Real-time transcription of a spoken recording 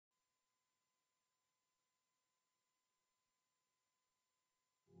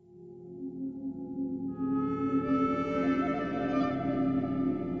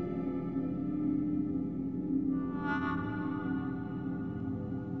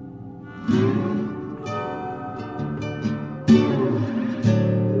My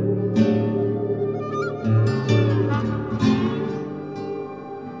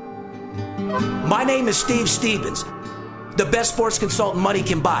name is Steve Stevens, the best sports consultant money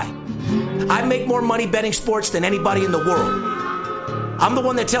can buy. I make more money betting sports than anybody in the world. I'm the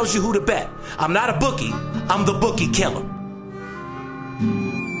one that tells you who to bet. I'm not a bookie, I'm the bookie killer.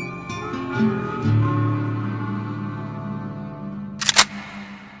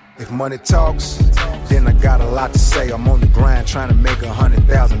 If money talks, then I got a lot to say. I'm on the grind trying to make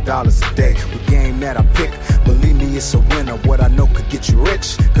 $100,000 a day. With game that I pick, believe me, it's a winner. What I know could get you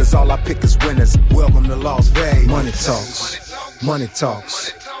rich, cause all I pick is winners. Welcome to Las Vegas. Money talks, money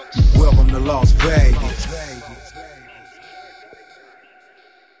talks. Welcome to Las Vegas.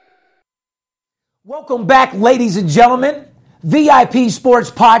 Welcome back, ladies and gentlemen. VIP Sports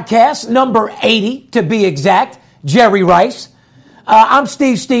Podcast, number 80 to be exact. Jerry Rice. I'm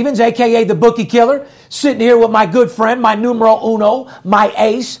Steve Stevens, a.k.a. the Bookie Killer, sitting here with my good friend, my numero uno, my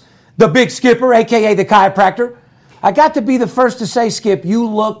ace, the Big Skipper, a.k.a. the chiropractor. I got to be the first to say, Skip, you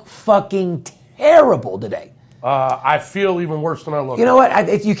look fucking terrible today. I feel even worse than I look. You know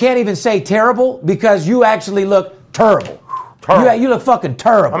what? You can't even say terrible because you actually look terrible. Terrible. You look fucking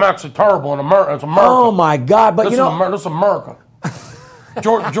terrible. I'm actually terrible in America. It's America. Oh, my God. But this is America.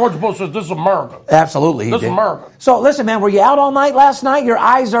 George Bush says this is America. Absolutely, he This did. is America. So, listen, man, were you out all night last night? Your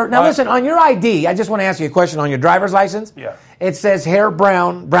eyes are... Now, listen, on your ID, I just want to ask you a question. On your driver's license, Yeah. It says hair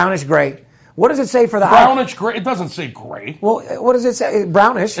brown, brownish gray. What does it say for the Brownish gray. It doesn't say gray. Well, what does it say?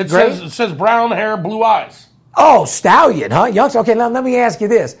 Brownish, It gray? says brown hair, blue eyes. Oh, stallion, huh? Youngs? Okay, now let me ask you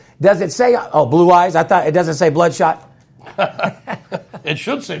this. Does it say... Oh, blue eyes? I thought it doesn't say bloodshot. It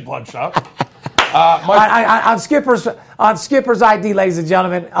should say bloodshot. On Skipper's ID, ladies and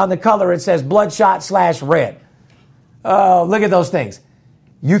gentlemen, on the color it says bloodshot/red. Oh, look at those things.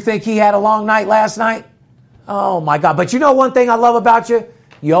 You think he had a long night last night? Oh, my God. But you know one thing I love about you?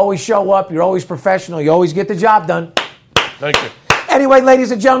 You always show up. You're always professional. You always get the job done. Thank you. Anyway,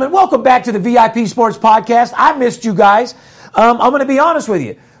 ladies and gentlemen, welcome back to the VIP Sports Podcast. I missed you guys. I'm going to be honest with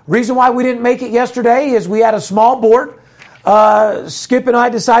you. Reason why we didn't make it yesterday is we had a small board. Skip and I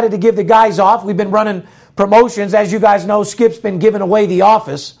decided to give the guys off. We've been running promotions. As you guys know, Skip's been giving away the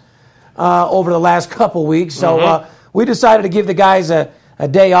office over the last couple weeks. So we decided to give the guys a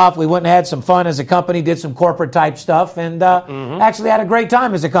day off. We went and had some fun as a company, did some corporate type stuff, and actually had a great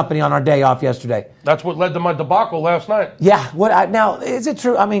time as a company on our day off yesterday. That's what led to my debacle last night. Yeah. Now, is it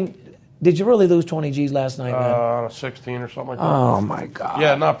true? I mean, did you really lose 20 G's last night, man? 16 or something like that. Oh, my God.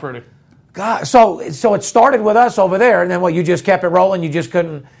 Yeah, not pretty. God, so it started with us over there, and then what? You just kept it rolling. You just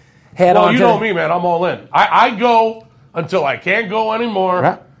couldn't head on. Well, you know me, man. I'm all in. I go until I can't go anymore.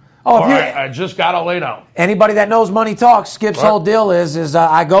 Right. Oh, I just gotta lay down. Anybody that knows money talks, Skip's whole deal is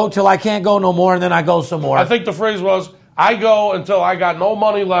I go till I can't go no more, and then I go some more. I think the phrase was, I go until I got no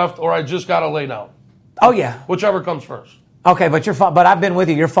money left, or I just gotta lay down. Oh yeah, whichever comes first. Okay, but I've been with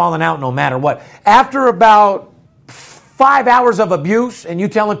you. You're falling out no matter what. After about 5 hours of abuse and you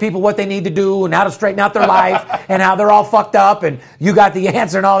telling people what they need to do and how to straighten out their life and how they're all fucked up and you got the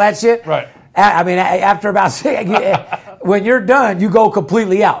answer and all that shit. Right. I mean, after about when you're done, you go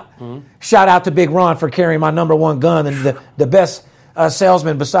completely out. Mm-hmm. Shout out to Big Ron for carrying my number one gun and the best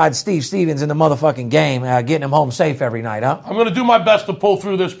salesman besides Steve Stevens in the motherfucking game, getting him home safe every night, huh? I'm going to do my best to pull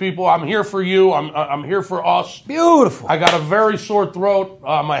through this, people. I'm here for you. I'm here for us. Beautiful. I got a very sore throat.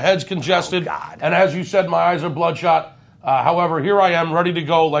 My head's congested. Oh, God. And as you said, my eyes are bloodshot. However, here I am, ready to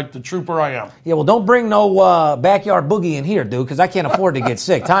go like the trooper I am. Yeah, well, don't bring no backyard boogie in here, dude, because I can't afford to get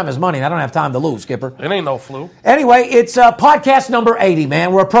sick. Time is money, and I don't have time to lose, Skipper. It ain't no flu. Anyway, it's podcast number 80,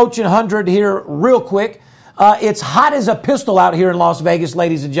 man. We're approaching 100 here real quick. It's hot as a pistol out here in Las Vegas,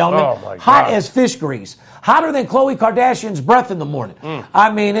 ladies and gentlemen. Oh, my God. Hot as fish grease. Hotter than Khloe Kardashian's breath in the morning.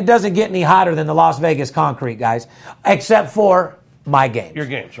 I mean, it doesn't get any hotter than the Las Vegas concrete, guys, except for my games. Your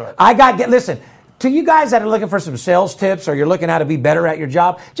games, right. Listen, to you guys that are looking for some sales tips or you're looking how to be better at your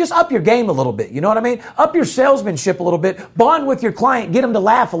job, just up your game a little bit. You know what I mean? Up your salesmanship a little bit. Bond with your client. Get them to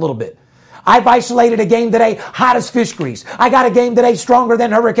laugh a little bit. I've isolated a game today, hot as fish grease. I got a game today stronger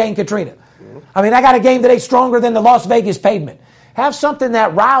than Hurricane Katrina. I mean, I got a game today stronger than the Las Vegas pavement. Have something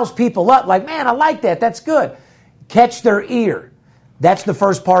that riles people up like, man, I like that. That's good. Catch their ear. That's the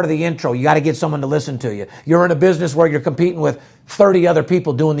first part of the intro. You got to get someone to listen to you. You're in a business where you're competing with 30 other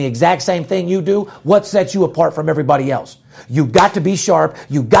people doing the exact same thing you do. What sets you apart from everybody else? You got to be sharp.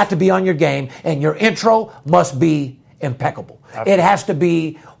 You got to be on your game. And your intro must be impeccable. Absolutely. It has to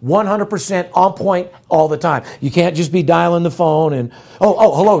be 100% on point all the time. You can't just be dialing the phone and,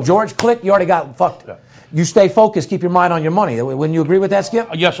 oh, hello, George, click. You already got fucked. Yeah. you stay focused, keep your mind on your money. Wouldn't you agree with that, Skip?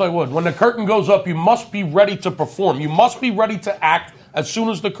 Yes, I would. When the curtain goes up, you must be ready to perform. You must be ready to act as soon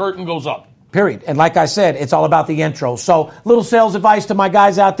as the curtain goes up. Period. And like I said, it's all about the intro. So, little sales advice to my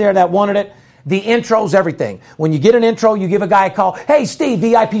guys out there that wanted it. The intro's everything. When you get an intro, you give a guy a call. Hey, Steve,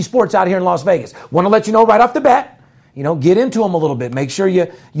 VIP Sports out here in Las Vegas. Want to let you know right off the bat. Get into him a little bit. Make sure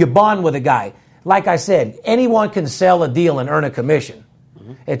you bond with a guy. Like I said, anyone can sell a deal and earn a commission.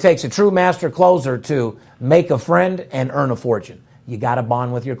 Mm-hmm. It takes a true master closer to make a friend and earn a fortune. You got to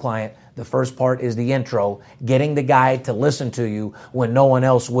bond with your client. The first part is the intro, getting the guy to listen to you when no one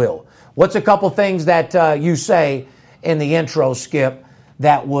else will. What's a couple things that you say in the intro, Skip,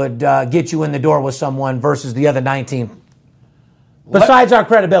 that would get you in the door with someone versus the other 19? Besides our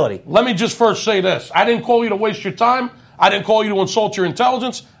credibility. Let me just first say this. I didn't call you to waste your time. I didn't call you to insult your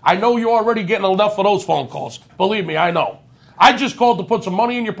intelligence. I know you're already getting enough of those phone calls. Believe me, I know. I just called to put some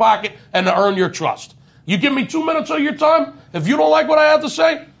money in your pocket and to earn your trust. You give me 2 minutes of your time. If you don't like what I have to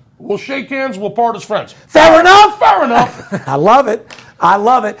say, we'll shake hands. We'll part as friends. Fair enough? Fair enough. I love it. I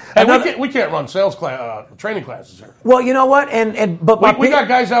love it. And we can't run sales training classes here. Well, you know what? But we got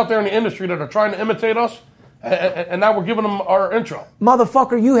guys out there in the industry that are trying to imitate us, and now we're giving them our intro.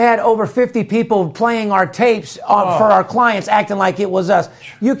 Motherfucker, you had over 50 people playing our tapes for our clients, acting like it was us.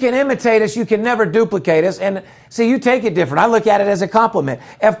 You can imitate us. You can never duplicate us. And see, you take it different. I look at it as a compliment.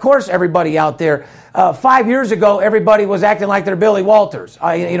 Of course, everybody out there, 5 years ago, everybody was acting like they're Billy Walters,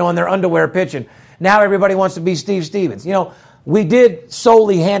 in their underwear pitching. Now everybody wants to be Steve Stevens. We did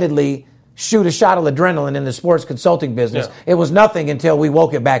solely handedly shoot a shot of adrenaline in the sports consulting business. Yeah. It was nothing until we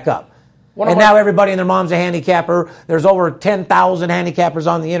woke it back up. Now everybody and their mom's a handicapper. There's over 10,000 handicappers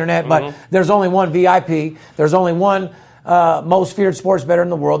on the internet, but there's only one VIP. There's only one most feared sports bettor in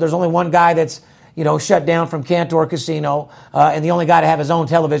the world. There's only one guy that's shut down from Cantor Casino, and the only guy to have his own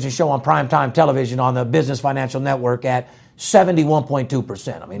television show on primetime television on the Business Financial Network at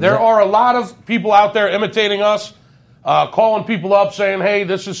 71.2%. There are a lot of people out there imitating us. Calling people up saying, hey,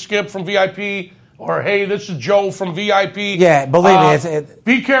 this is Skip from VIP, or hey, this is Joe from VIP. Yeah, believe me.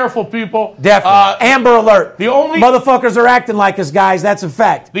 Be careful, people. Definitely. Amber alert. The only motherfuckers are acting like us, guys. That's a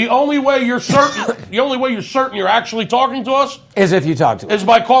fact. The only way you're certain you're actually talking to us is if you talk to us. Is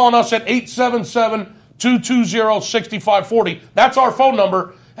by calling us at 877-220-6540. That's our phone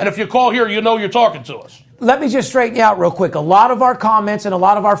number. And if you call here, you know you're talking to us. Let me just straighten you out real quick. A lot of our comments and a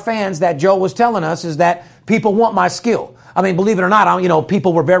lot of our fans that Joe was telling us is that people want my skill. Believe it or not,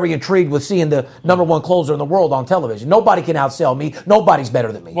 people were very intrigued with seeing the number one closer in the world on television. Nobody can outsell me. Nobody's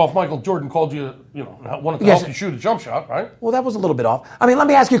better than me. Well, if Michael Jordan called you, wanted to help you shoot a jump shot, right? Well, that was a little bit off. Let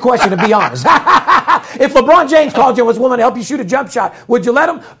me ask you a question to be honest. If LeBron James called you and was willing to help you shoot a jump shot, would you let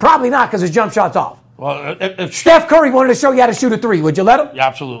him? Probably not, because his jump shot's off. Well, if Steph Curry wanted to show you how to shoot a three, would you let him? Yeah,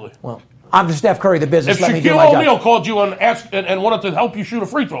 absolutely. Well, I'm the Steph Curry of the business. If Shaquille O'Neal called you and asked and wanted to help you shoot a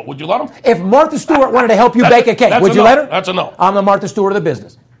free throw, would you let him? If Martha Stewart wanted to help you bake a cake, would you let her? That's a no. I'm the Martha Stewart of the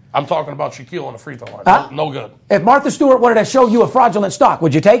business. I'm talking about Shaquille on the free throw line. No good. If Martha Stewart wanted to show you a fraudulent stock,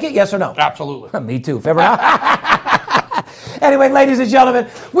 would you take it? Yes or no? Absolutely. Me too. If ever. Anyway, ladies and gentlemen,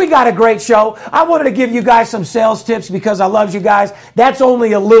 we got a great show. I wanted to give you guys some sales tips because I love you guys. That's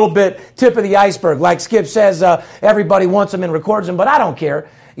only a little bit tip of the iceberg. Like Skip says, everybody wants them and records them, but I don't care.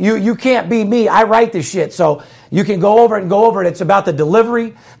 You can't be me. I write this shit. So you can go over it. It's about the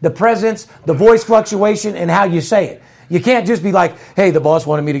delivery, the presence, the voice fluctuation, and how you say it. You can't just be like, hey, the boss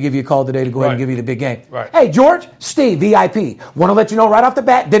wanted me to give you a call today to go ahead and give you the big game. Right. Hey, George, Steve, VIP. Want to let you know right off the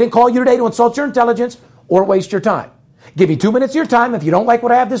bat, didn't call you today to insult your intelligence or waste your time. Give me 2 minutes of your time. If you don't like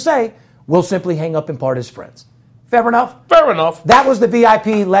what I have to say, we'll simply hang up and part as friends. Fair enough? Fair enough. That was the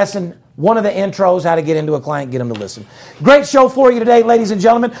VIP lesson. One of the intros, how to get into a client, get them to listen. Great show for you today, ladies and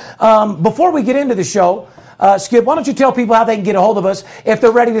gentlemen. Before we get into the show, Skip, why don't you tell people how they can get a hold of us if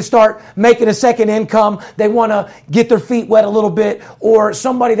they're ready to start making a second income, they want to get their feet wet a little bit, or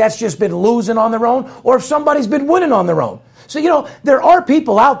somebody that's just been losing on their own, or if somebody's been winning on their own. So, there are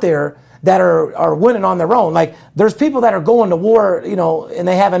people out there that are winning on their own. Like, there's people that are going to war, and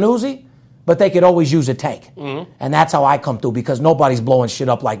they have an Uzi, but they could always use a tank. Mm-hmm. And that's how I come through, because nobody's blowing shit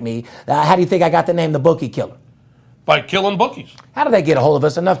up like me. How do you think I got the name the Bookie Killer? By killing bookies. How do they get a hold of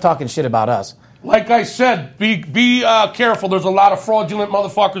us? Enough talking shit about us. Like I said, be careful. There's a lot of fraudulent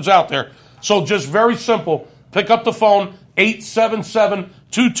motherfuckers out there. So just very simple. Pick up the phone,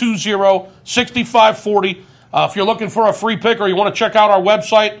 877-220-6540. If you're looking for a free pick or you want to check out our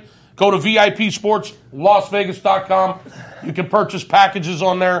website, go to VIPSportsLasVegas.com. You can purchase packages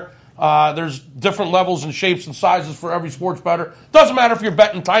on there. There's different levels and shapes and sizes for every sports bettor. Doesn't matter if you're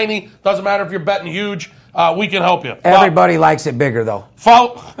betting tiny. Doesn't matter if you're betting huge. We can help you. Everybody likes it bigger, though.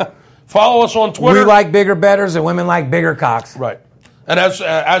 Follow us on Twitter. We like bigger betters and women like bigger cocks. Right. And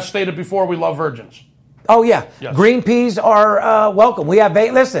as stated before, we love virgins. Oh, yeah. Yes. Green peas are welcome. We have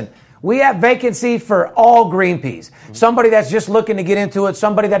vacancy for all green peas. Somebody that's just looking to get into it,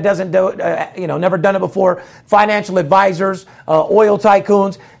 somebody that doesn't do it, never done it before, financial advisors, oil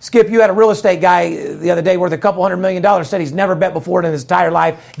tycoons. Skip, you had a real estate guy the other day worth $200 million, said he's never bet before in his entire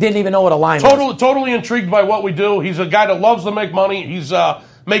life, didn't even know what a line was. Totally intrigued by what we do. He's a guy that loves to make money. He's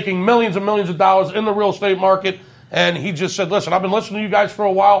making millions and millions of dollars in the real estate market. And he just said, listen, I've been listening to you guys for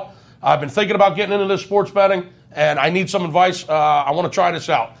a while. I've been thinking about getting into this sports betting, and I need some advice. I want to try this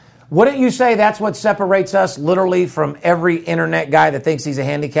out. Wouldn't you say that's what separates us literally from every internet guy that thinks he's a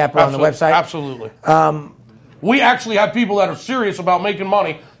handicapper on the website? Absolutely. We actually have people that are serious about making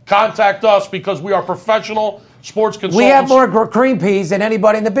money contact us because we are professional sports consultants. We have more green peas than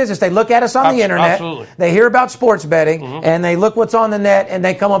anybody in the business. They look at us on the internet. Absolutely. They hear about sports betting, and they look what's on the net, and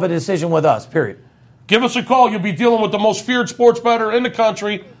they come up with a decision with us, period. Give us a call. You'll be dealing with the most feared sports bettor in the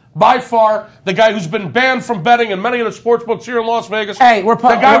country. By far, the guy who's been banned from betting in many of the sports books here in Las Vegas. Hey, the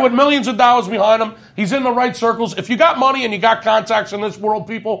guy with millions of dollars behind him. He's in the right circles. If you got money and you got contacts in this world,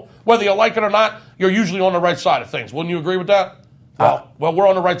 people, whether you like it or not, you're usually on the right side of things. Wouldn't you agree with that? Well, we're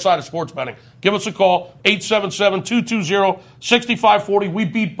on the right side of sports betting. Give us a call, 877-220-6540. We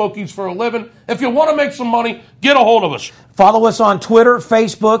beat bookies for a living. If you want to make some money, get a hold of us. Follow us on Twitter,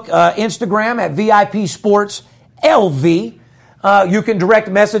 Facebook, Instagram at VIP Sports LV. You can direct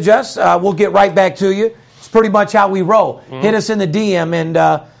message us. We'll get right back to you. It's pretty much how we roll. Hit us in the DM and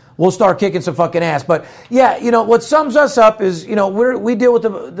we'll start kicking some fucking ass. But yeah, what sums us up is, we deal with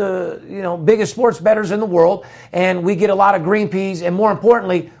the biggest sports bettors in the world, and we get a lot of green peas, and more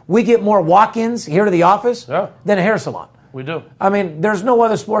importantly, we get more walk-ins here to the office than a hair salon. We do. I mean, there's no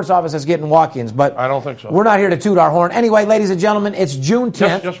other sports office that's getting walk-ins, but I don't think so. We're not here to toot our horn. Anyway, ladies and gentlemen, it's June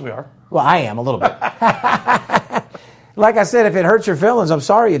 10th. Yes, we are. Well, I am a little bit. Like I said, if it hurts your feelings, I'm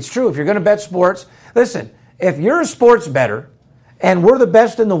sorry, it's true. If you're going to bet sports, listen, if you're a sports bettor and we're the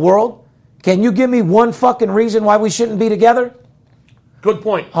best in the world, can you give me one fucking reason why we shouldn't be together? Good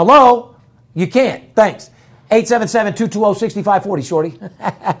point. Hello? You can't. Thanks. 877-220-6540, shorty.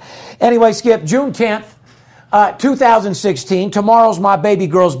 Anyway, Skip, June 10th, 2016. Tomorrow's my baby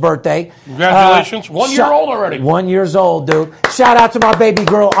girl's birthday. Congratulations. 1 year old already. 1 year old, dude. Shout out to my baby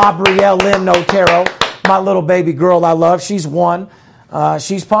girl, Aubrielle Lynn Notero. My little baby girl I love. She's one.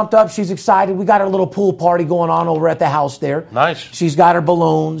 She's pumped up. She's excited. We got her little pool party going on over at the house there. Nice. She's got her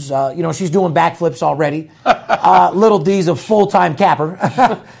balloons. She's doing backflips already. Little D's a full-time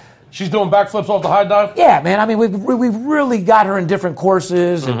capper. She's doing backflips off the high dive? Yeah, man. I mean, we've really got her in different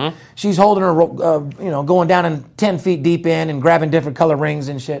courses. And she's holding her, going down in 10 feet deep in and grabbing different color rings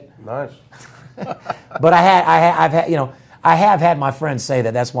and shit. Nice. But I have had my friends say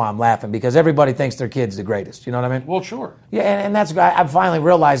that's why I'm laughing, because everybody thinks their kid's the greatest. You know what I mean? Well, sure. Yeah, and that's, I'm finally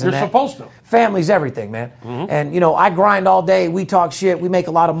realizing You're supposed to. Family's everything, man. And, I grind all day. We talk shit. We make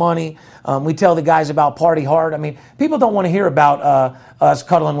a lot of money. We tell the guys about party hard. I mean, people don't want to hear about us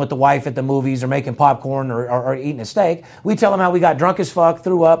cuddling with the wife at the movies or making popcorn or eating a steak. We tell them how we got drunk as fuck,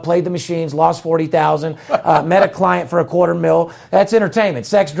 threw up, played the machines, lost $40,000, met a client for $250,000. That's entertainment,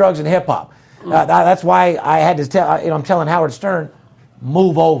 sex, drugs, and hip-hop. That's why I had to tell, I'm telling Howard Stern,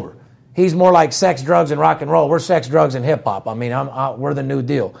 move over. He's more like sex, drugs, and rock and roll. We're sex, drugs, and hip hop. I mean, we're the new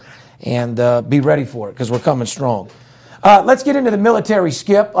deal. And be ready for it, because we're coming strong. Let's get into the military,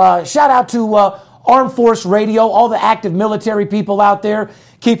 Skip. Shout out to Armed Force Radio, all the active military people out there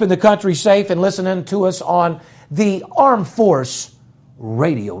keeping the country safe and listening to us on the Armed Force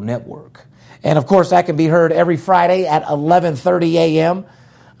Radio Network. And, of course, that can be heard every Friday at 11:30 a.m.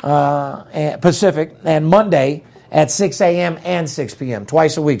 Pacific, and Monday at 6 a.m. and 6 p.m.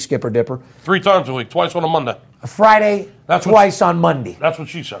 Twice a week, Skipper Dipper. 3 times a week, twice on a Monday. Friday, twice on Monday. That's what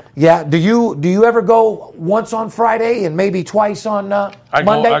she said. Yeah. Do you ever go once on Friday and maybe twice on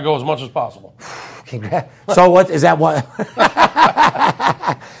Monday? I go as much as possible. So what is that? What?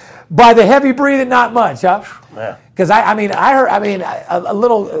 By the heavy breathing, not much, huh? Yeah. Because I heard a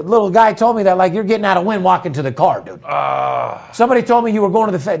little guy told me that, like, you're getting out of wind walking to the car, dude. Somebody told me you were going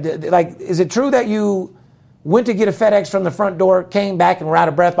to the Fed. Like, is it true that you went to get a FedEx from the front door, came back, and were out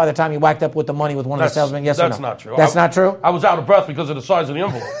of breath by the time you whacked up with the money with one of the salesmen? Yes or no? That's not true. That's not true? I was out of breath because of the size of the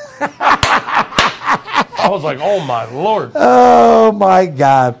envelope. I was like, oh my Lord. Oh my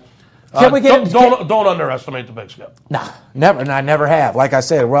God. Can we get don't underestimate the big Skip. Nah, never, and I never have. Like I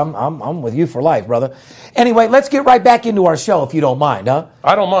said, I'm with you for life, brother. Anyway, let's get right back into our show, if you don't mind, huh?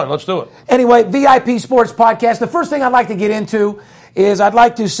 I don't mind. Let's do it. Anyway, VIP Sports Podcast. The first thing I'd like to get into is I'd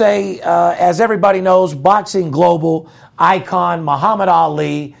like to say, as everybody knows, boxing global icon Muhammad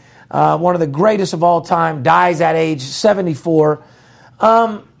Ali one of the greatest of all time, dies at age 74.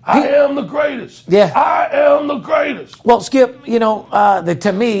 I am the greatest. Yeah. I am the greatest. Well, Skip,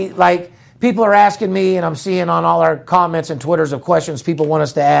 to me, like, people are asking me, and I'm seeing on all our comments and Twitters of questions people want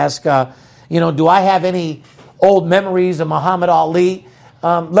us to ask, do I have any old memories of Muhammad Ali?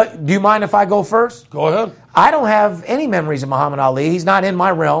 Do you mind if I go first? Go ahead. I don't have any memories of Muhammad Ali. He's not in my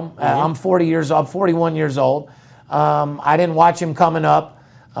realm. I'm 41 years old. I didn't watch him coming up.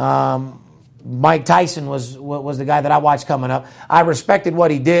 Mike Tyson was the guy that I watched coming up. I respected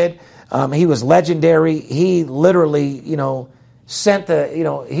what he did. He was legendary. He literally, sent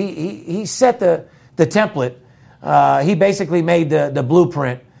he set the template. He basically made the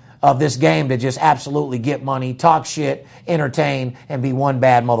blueprint of this game to just absolutely get money, talk shit, entertain, and be one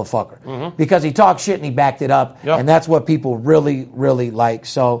bad motherfucker. Because he talked shit and he backed it up, and that's what people really, really like.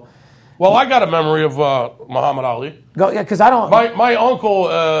 So, well, I got a memory of Muhammad Ali. Because I don't. My uncle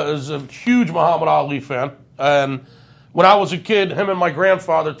is a huge Muhammad Ali fan, and when I was a kid, him and my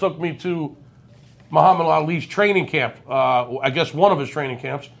grandfather took me to Muhammad Ali's training camp. I guess one of his training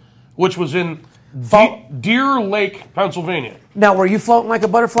camps, which was in Deer Lake, Pennsylvania. Now, were you floating like a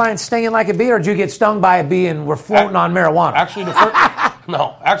butterfly and stinging like a bee, or did you get stung by a bee and were floating on marijuana? Actually,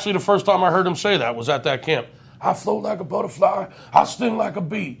 the first time I heard him say that was at that camp. I float like a butterfly, I sting like a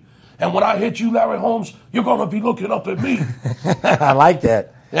bee. And when I hit you, Larry Holmes, you're going to be looking up at me. I like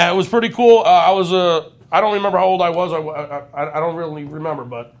that. Yeah, it was pretty cool. I don't remember how old I was. I don't really remember,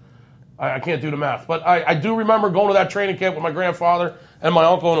 but I can't do the math. But I do remember going to that training camp with my grandfather and my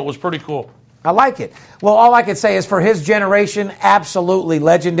uncle, and it was pretty cool. I like it. Well, all I could say is for his generation, absolutely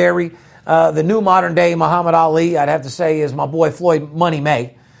legendary. The new modern day Muhammad Ali, I'd have to say, is my boy Floyd Money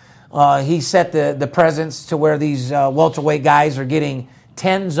May. He set the presence to where these welterweight guys are getting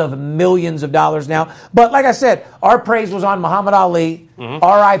tens of millions of dollars now. But like I said, our praise was on Muhammad Ali.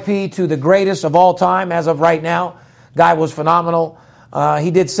 R.I.P. to the greatest of all time as of right now. Guy was phenomenal. He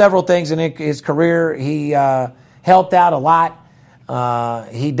did several things in his career. He helped out a lot.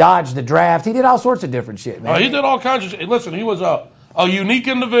 He dodged the draft. He did all sorts of different shit, man. He did all kinds of shit. Listen, he was a unique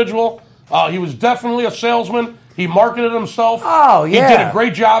individual. He was definitely a salesman. He marketed himself. Oh, yeah. He did a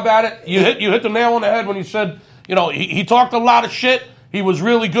great job at it. You hit the nail on the head when you said, he talked a lot of shit. He was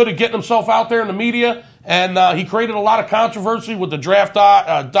really good at getting himself out there in the media, and he created a lot of controversy with the draft,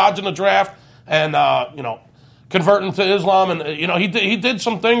 dodging the draft, and converting to Islam. And he did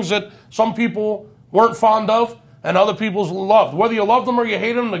some things that some people weren't fond of, and other people loved. Whether you loved him or you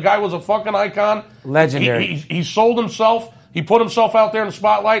hated him, the guy was a fucking icon. Legendary. He sold himself. He put himself out there in the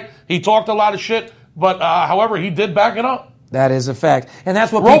spotlight. He talked a lot of shit, but however, he did back it up. That is a fact. And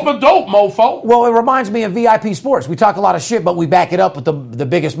that's what rope a dope, mofo. Well, it reminds me of VIP Sports. We talk a lot of shit, but we back it up with the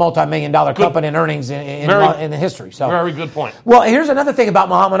biggest multi-million-dollar company in earnings in the history. So, very good point. Well, here's another thing about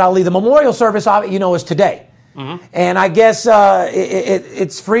Muhammad Ali. The memorial service, is today. And I guess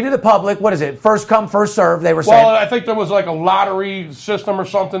it's free to the public. What is it? First come, first serve, they were saying. Well, I think there was like a lottery system or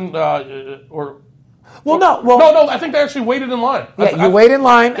something, No, I think they actually waited in line. Yeah, you wait in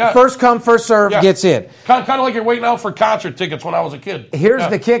line. Yeah. First come, first serve gets in. Kind of like you're waiting out for concert tickets when I was a kid. Here's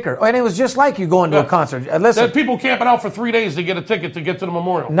the kicker. And it was just like you going to a concert. Listen, people camping out for 3 days to get a ticket to get to the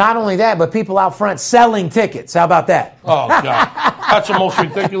memorial. Not only that, but people out front selling tickets. How about that? Oh, God. That's the most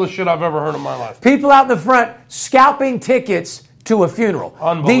ridiculous shit I've ever heard in my life. People out in the front scalping tickets to a funeral.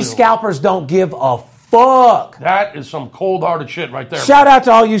 Unbelievable. These scalpers don't give a fuck. That is some cold-hearted shit right there. Shout out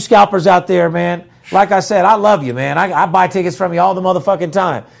to all you scalpers out there, man. Like I said, I love you, man. I buy tickets from you all the motherfucking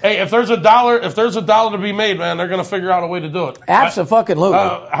time. Hey, if there's a dollar to be made, man, they're going to figure out a way to do it. Absolutely.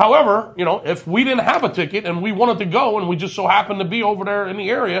 However, if we didn't have a ticket and we wanted to go and we just so happened to be over there in the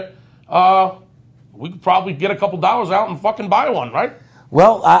area, we could probably get a couple dollars out and fucking buy one, right?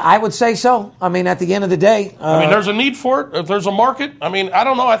 Well, I would say so. I mean, at the end of the day. There's a need for it. If there's a market, I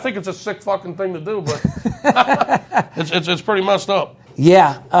don't know. I think it's a sick fucking thing to do, but it's pretty messed up.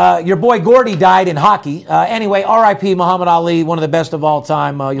 Yeah. Your boy Gordy died in hockey. Anyway, R.I.P. Muhammad Ali, one of the best of all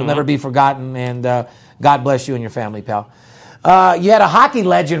time. You'll never be forgotten, and God bless you and your family, pal. You had a hockey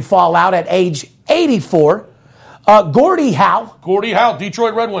legend fall out at age 84. Gordie Howe. Gordie Howe,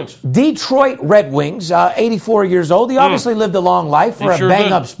 Detroit Red Wings. Detroit Red Wings, 84 years old. He obviously lived a long life for a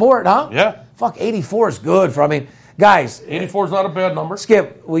bang-up sport, huh? Yeah. Fuck, 84 is good for, guys. 84 is not a bad number.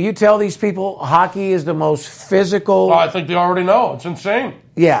 Skip, will you tell these people hockey is the most physical? Oh, I think they already know. It's insane.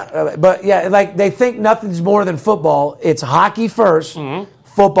 Yeah, like they think nothing's more than football. It's hockey first,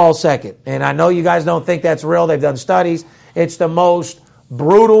 football second. And I know you guys don't think that's real. They've done studies. It's the most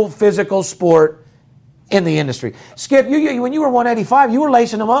brutal physical sport in the industry. Skip, you when you were 185, you were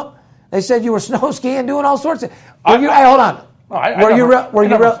lacing them up. They said you were snow skiing, doing all sorts of. Hey, hold on. No,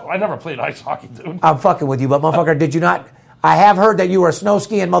 I never played ice hockey, dude. I'm fucking with you, but motherfucker, did you not? I have heard that you were a snow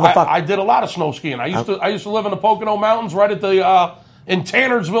skiing motherfucker. I did a lot of snow skiing. I used to live in the Pocono Mountains, right at the in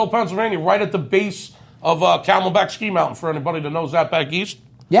Tannersville, Pennsylvania, right at the base of Camelback Ski Mountain. For anybody that knows that back east.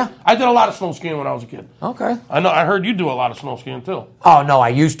 Yeah, I did a lot of snow skiing when I was a kid. Okay. I heard you do a lot of snow skiing too. Oh no, I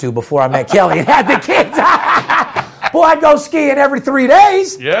used to before I met Kelly and had the kids. Boy, I'd go skiing every 3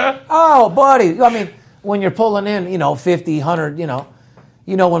 days. Yeah. Oh, buddy. I mean, when you're pulling in, 50, 100,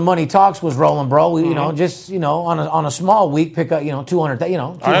 when Money Talks was rolling, bro, we, just, on a small week, pick up, 200,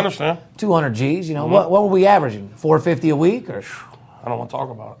 I understand. 200 G's, what were we averaging? 450 a week? Or I don't want to talk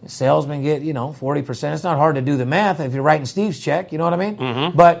about it. Salesmen get, 40%. It's not hard to do the math if you're writing Steve's check, you know what I mean?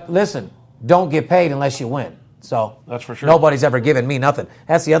 Mm-hmm. But listen, don't get paid unless you win. So that's for sure. Nobody's ever given me nothing.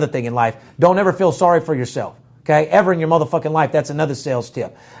 That's the other thing in life. Don't ever feel sorry for yourself. Okay, ever in your motherfucking life. That's another sales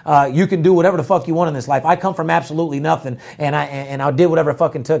tip. You can do whatever the fuck you want in this life. I come from absolutely nothing, and I did whatever it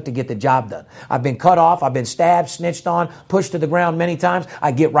fucking took to get the job done. I've been cut off. I've been stabbed, snitched on, pushed to the ground many times.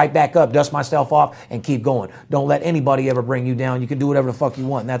 I get right back up, dust myself off, and keep going. Don't let anybody ever bring you down. You can do whatever the fuck you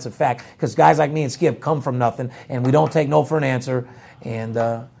want, and that's a fact. Because guys like me and Skip come from nothing, and we don't take no for an answer,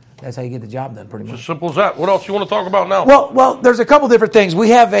 and that's how you get the job done, pretty much. As simple as that. What else you want to talk about now? Well, there's a couple different things. We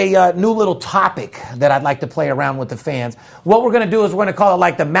have a new little topic that I'd like to play around with the fans. What we're going to do is we're going to call it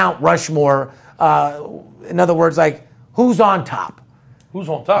like the Mount Rushmore. In other words, like, who's on top? Who's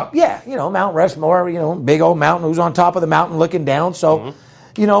on top? Yeah, Mount Rushmore, big old mountain. Who's on top of the mountain looking down? So,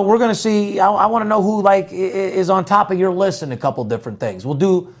 we're going to see. I want to know who, is on top of your list in a couple different things.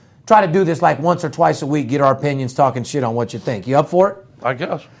 We'll try to do this like once or twice a week, get our opinions, talking shit on what you think. You up for it? I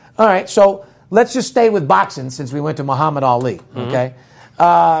guess. All right, so let's just stay with boxing since we went to Muhammad Ali, okay?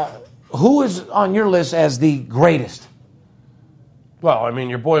 Who is on your list as the greatest? Well, I mean,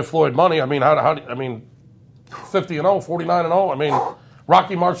 your boy Floyd Money. I mean, 50-0, 49-0. I mean,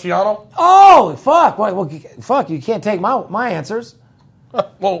 Rocky Marciano. Oh, fuck. Well, fuck, you can't take my answers.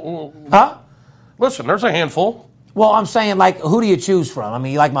 Huh? Listen, there's a handful. Well, I'm saying, who do you choose from? I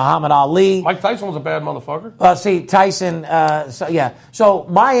mean, you like Muhammad Ali? Mike Tyson was a bad motherfucker. See, Tyson, yeah. So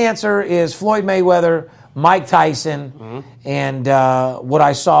my answer is Floyd Mayweather, Mike Tyson, and what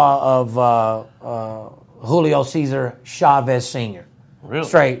I saw of Julio Cesar Chavez Sr. Really?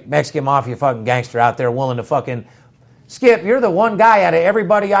 Straight Mexican mafia fucking gangster out there willing to fucking... Skip, you're the one guy out of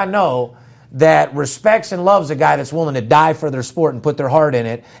everybody I know that respects and loves a guy that's willing to die for their sport and put their heart in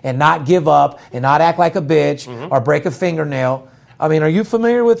it and not give up and not act like a bitch or break a fingernail. I mean, are you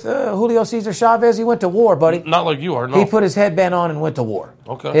familiar with Julio Cesar Chavez? He went to war, buddy. Not like you are, no. He put his headband on and went to war.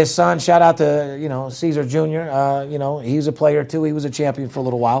 Okay. His son, shout out to, Cesar Jr., he was a player too. He was a champion for a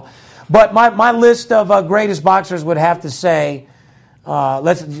little while. But my list of greatest boxers would have to say,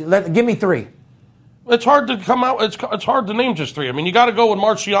 give me three. It's hard to come out. It's hard to name just three. I mean, you got to go with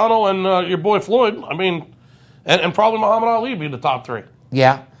Marciano and your boy Floyd. I mean, and probably Muhammad Ali be the top three.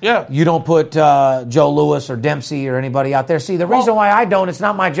 Yeah. Yeah. You don't put Joe Louis or Dempsey or anybody out there. See, the reason why I don't, it's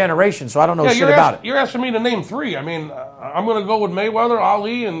not my generation, so I don't know shit about it. You're asking me to name three. I mean, I'm going to go with Mayweather,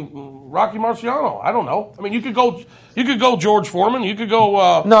 Ali, and Rocky Marciano. I don't know. I mean, you could go George Foreman. You could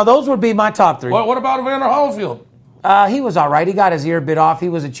go. No, those would be my top three. What about Evander Holyfield? He was all right. He got his ear bit off. He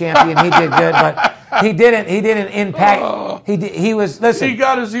was a champion. He did good, but he didn't impact. He was. Listen. He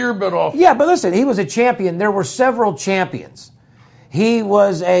got his ear bit off. Yeah, but listen, he was a champion. There were several champions. He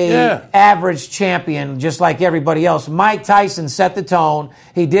was a average champion, just like everybody else. Mike Tyson set the tone.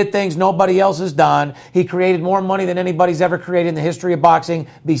 He did things nobody else has done. He created more money than anybody's ever created in the history of boxing,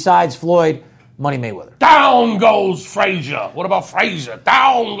 besides Floyd Money Mayweather. Down goes Frazier. What about Frazier?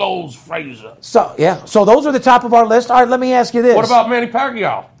 Down goes Frazier. So those are the top of our list. All right, let me ask you this. What about Manny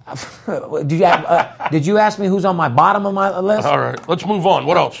Pacquiao? Did you ask me who's on my bottom of my list? All right, let's move on.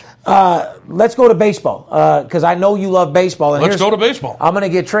 What else? Let's go to baseball, because I know you love baseball. And let's go to baseball. I'm going to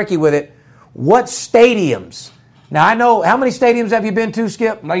get tricky with it. What stadiums? Now, I know, how many stadiums have you been to,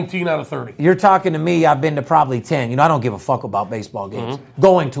 Skip? 19 out of 30. You're talking to me, I've been to probably 10. I don't give a fuck about baseball games.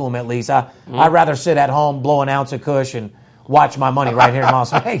 Going to them, at least. I'd rather sit at home, blow an ounce of kush, and watch my money right here in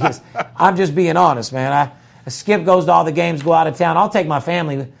Las Vegas. I'm just being honest, man. Skip goes to all the games, go out of town. I'll take my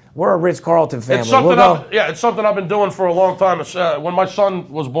family. We're a Ritz-Carlton family. It's something I've been doing for a long time. When my son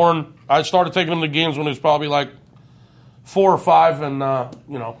was born, I started taking him to games when he was probably like 4 or 5, and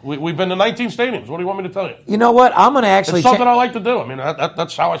we've been to 19 stadiums. What do you want me to tell you? You know what? I'm going to actually... It's something I like to do. I mean,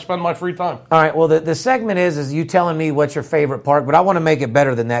 that's how I spend my free time. All right, well, the segment is you telling me what's your favorite park, but I want to make it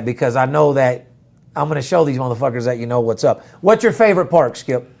better than that because I know that I'm going to show these motherfuckers that you know what's up. What's your favorite park,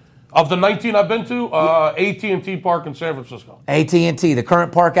 Skip? Of the 19 I've been to, AT&T Park in San Francisco. AT&T, the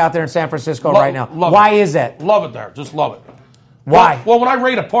current park out there in San Francisco right now. Why is that? Love it there. Just love it. Why? Well, when I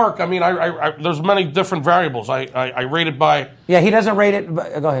rate a park, I mean, there's many different variables. I rate it by. Yeah, he doesn't rate it. Go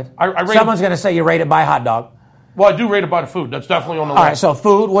ahead. I rate Someone's going to say you rate it by hot dog. Well, I do rate it by the food. That's definitely on the list. All right, so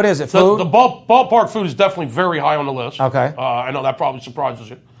food. What is it? Food. The ballpark food is definitely very high on the list. Okay. I know that probably surprises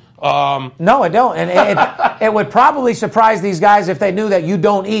you. No, I don't, and it would probably surprise these guys if they knew that you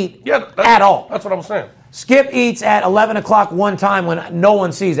don't eat at all. That's what I'm saying. Skip eats at 11 o'clock one time when no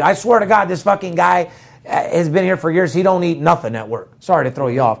one sees it. I swear to God, this fucking guy has been here for years. He don't eat nothing at work. Sorry to throw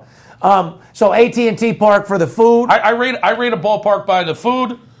you off. So AT&T Park for the food. I rate a ballpark by the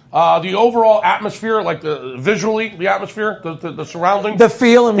food, the overall atmosphere, like visually the atmosphere, the surroundings, the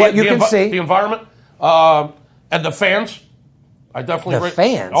feel and what you can see, the environment, and the fans. I definitely rate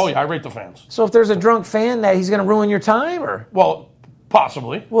fans. Oh yeah, I rate the fans. So if there's a drunk fan that he's going to ruin your time, or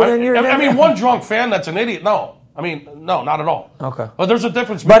possibly. Well, then I mean, one drunk fan that's an idiot. No, I mean, no, not at all. Okay. But there's a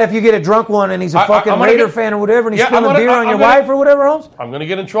difference. But if you get a drunk one and he's a fucking Raider fan or whatever, and he's spilling beer on your wife or whatever else, I'm going to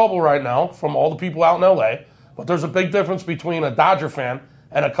get in trouble right now from all the people out in L.A. But there's a big difference between a Dodger fan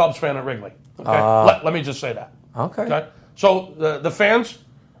and a Cubs fan at Wrigley. Okay. Let me just say that. Okay. So the fans,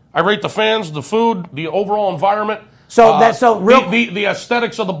 I rate the fans, the food, the overall environment. So the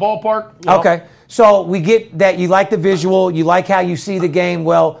aesthetics of the ballpark. Okay. So we get that you like the visual, you like how you see the game.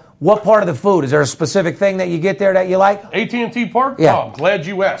 Well, what part of the food? Is there a specific thing that you get there that you like? AT&T Park? Yeah. Oh, glad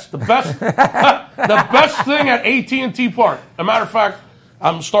you asked. The best the best thing at AT&T Park. As a matter of fact,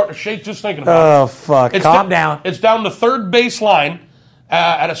 I'm starting to shake just thinking about it. Oh, fuck. Calm down. It's down the third base line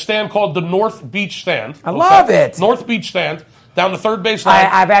at a stand called the North Beach Stand. I love it. North Beach Stand. Down the third base line.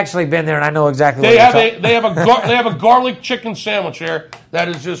 I've actually been there, and I know exactly what you're talking about. They have a garlic chicken sandwich there that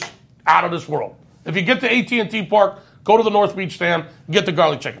is just out of this world. If you get to AT&T Park, go to the North Beach Stand, get the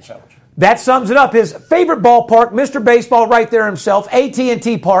garlic chicken sandwich. That sums it up. His favorite ballpark, Mr. Baseball right there himself,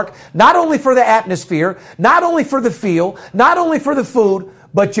 AT&T Park, not only for the atmosphere, not only for the feel, not only for the food,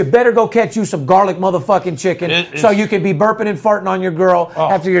 but you better go catch you some garlic motherfucking chicken so you can be burping and farting on your girl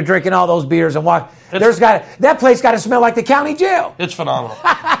after you're drinking all those beers and walk. That place got to smell like the county jail. It's phenomenal.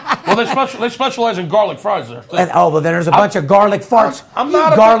 Well, they specialize in garlic fries there. But then there's a bunch of garlic farts. I'm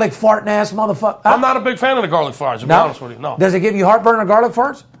not garlic farting ass motherfucker. I'm not a big fan of the garlic fries, to be honest with you. No. Does it give you heartburn or garlic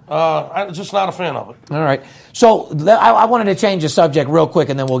farts? I'm just not a fan of it. All right. So I wanted to change the subject real quick,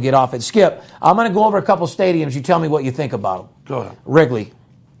 and then we'll get off it. Skip, I'm going to go over a couple stadiums. You tell me what you think about them. Go ahead. Wrigley.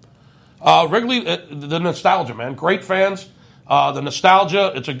 Wrigley, the nostalgia, man. Great fans. The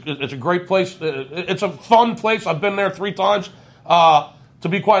nostalgia. It's a great place. It's a fun place. I've been there 3 times. To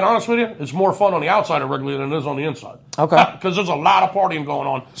be quite honest with you, it's more fun on the outside of Wrigley than it is on the inside. Okay. Because there's a lot of partying going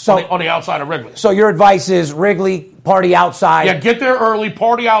on on the outside of Wrigley. So your advice is Wrigley, party outside. Yeah, get there early,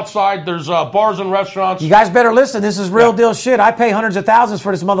 party outside. There's bars and restaurants. You guys better listen. This is real deal shit. I pay hundreds of thousands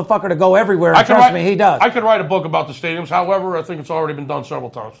for this motherfucker to go everywhere. And trust me, he does. I could write a book about the stadiums. However, I think it's already been done several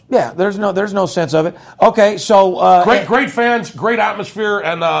times. Yeah, there's no sense of it. Okay, so great fans, great atmosphere,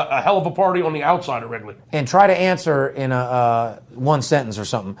 and a hell of a party on the outside of Wrigley. And try to answer in one sentence or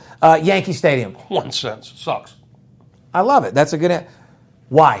something. Yankee Stadium. 1 sentence. Sucks. I love it. That's a good.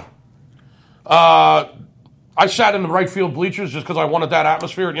 Why? I sat in the right field bleachers just because I wanted that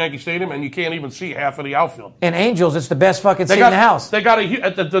atmosphere at Yankee Stadium, and you can't even see half of the outfield. And Angels, it's the best fucking seat in the house. They got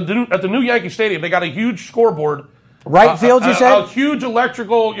at the new Yankee Stadium. They got a huge scoreboard. Right field, you said? A huge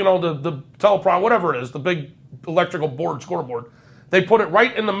electrical, the teleprom, whatever it is, the big electrical board, scoreboard. They put it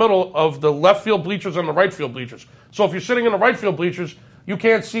right in the middle of the left field bleachers and the right field bleachers. So if you're sitting in the right field bleachers, you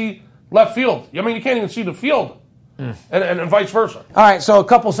can't see left field. I mean, you can't even see the field. And vice versa. All right, so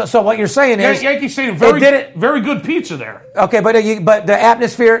so what you're saying is Yankee Stadium, very good pizza there. Okay, but the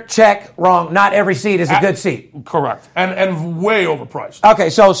atmosphere, check, wrong. Not every seat is a good seat. Correct, and way overpriced.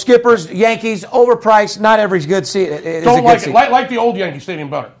 Okay, so Skippers, Yankees, overpriced. Not every good seat is Don't a good like seat. it. Like the old Yankee Stadium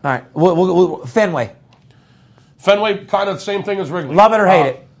better. All right, we'll Fenway. Fenway, kind of the same thing as Wrigley. Love it or hate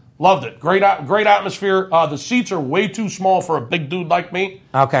it? Loved it. Great atmosphere. The seats are way too small for a big dude like me.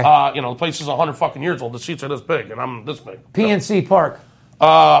 Okay. The place is 100 fucking years old. The seats are this big, and I'm this big. PNC Park.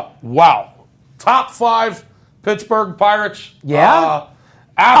 Wow. Top 5 Pittsburgh Pirates. Yeah?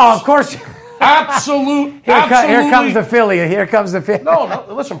 Of course. Absolutely. Here comes the Philly. Here comes the Philly. No,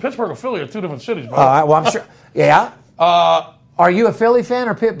 listen, Pittsburgh and Philly are 2 different cities, bro. Well, I'm sure. Yeah? Are you a Philly fan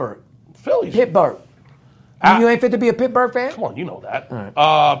or Pittsburgh? Philly. Pittsburgh. You ain't fit to be a Pittsburgh fan? Come on, you know that.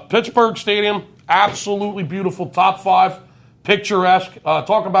 Right. Pittsburgh Stadium, absolutely beautiful. Top 5, picturesque.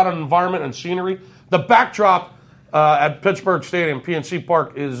 Talk about an environment and scenery. The backdrop at Pittsburgh Stadium, PNC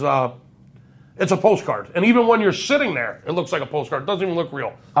Park, is it's a postcard. And even when you're sitting there, it looks like a postcard. It doesn't even look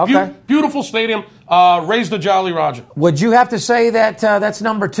real. Okay. Beautiful stadium. Raise the Jolly Roger. Would you have to say that that's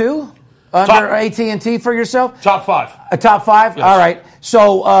number 2? under AT&T for yourself? Top 5. A top 5? Yes. All right.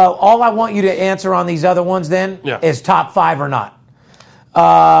 So all I want you to answer on these other ones then is top 5 or not.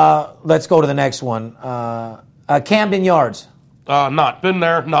 Let's go to the next one. Camden Yards. Not. Been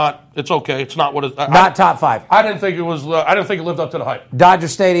there, not. It's okay. It's not what it... Not top 5. I didn't think it was... I didn't think it lived up to the hype. Dodger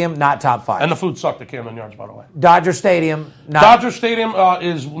Stadium, not top 5. And the food sucked at Camden Yards, by the way. Dodger Stadium, not... Dodger Stadium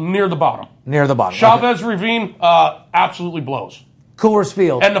is near the bottom. Near the bottom. Chavez Ravine absolutely blows. Coors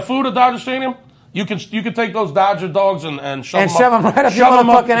Field. And the food at Dodger Stadium, you can take those Dodger dogs and shove them right up your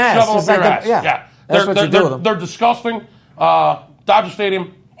motherfucking ass. Shove them up your ass. Yeah. That's what you do with them. They're disgusting. Dodger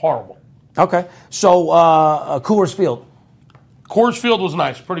Stadium, horrible. Okay. So Coors Field. Coors Field was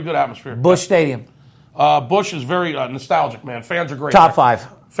nice. Pretty good atmosphere. Busch Stadium. Busch is very nostalgic, man. Fans are great. Top 5.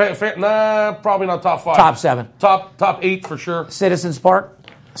 Nah, probably not top 5. Top 7. Top 8 for sure. Citizens Park.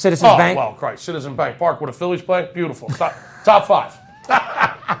 Citizens Bank. Oh, well, Christ. Citizen Bank Park where the Phillies play. Beautiful. Top 5.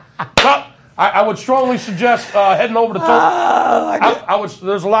 I would strongly suggest heading over to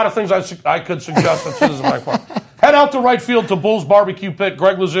there's a lot of things I could suggest at Citizen Bank Park. Head out to right field to Bulls Barbecue Pit,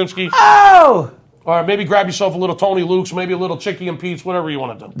 Greg Luzinski. Oh! Or maybe grab yourself a little Tony Luke's, maybe a little Chicky and Pete's, whatever you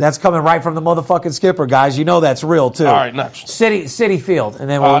want to do. That's coming right from the motherfucking skipper, guys. You know that's real, too. All right, next. City Field, and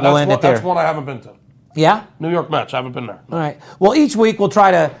then we'll end it there. That's one I haven't been to. Yeah? New York Mets. I haven't been there. All right. Well, each week we'll try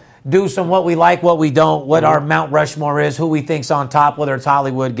to do some what we like, what we don't, what our Mount Rushmore is, who we think's on top, whether it's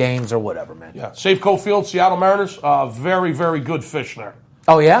Hollywood Games or whatever, man. Yeah. Safeco Field, Seattle Mariners, very, very good fish there.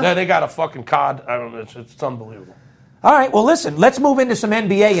 Oh, yeah? Yeah, they got a fucking cod. I don't know. It's unbelievable. All right, well, listen, let's move into some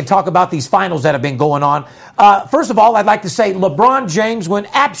NBA and talk about these finals that have been going on. First of all, I'd like to say LeBron James went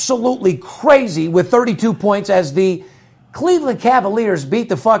absolutely crazy with 32 points as the Cleveland Cavaliers beat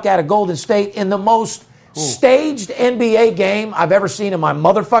the fuck out of Golden State in the most staged NBA game I've ever seen in my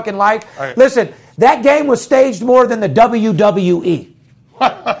motherfucking life. Right. Listen, that game was staged more than the WWE.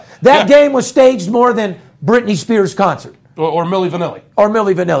 That game was staged more than Britney Spears' concert. Or Milli Vanilli. Or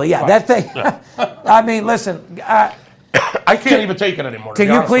Milli Vanilli, yeah. Right. That thing. Yeah. I mean, listen... I can't even take it anymore. To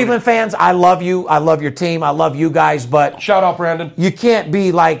you Cleveland fans, I love you. I love your team. I love you guys. But shout out, Brandon. You can't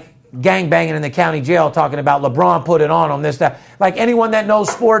be like gangbanging in the county jail talking about LeBron put it on this, that. Like anyone that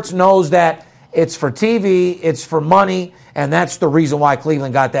knows sports knows that it's for TV, it's for money, and that's the reason why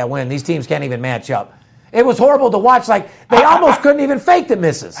Cleveland got that win. These teams can't even match up. It was horrible to watch. Like, they almost couldn't even fake the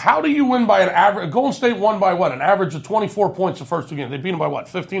misses. How do you win by an average? Golden State won by what? An average of 24 points the first two games. They beat them by what?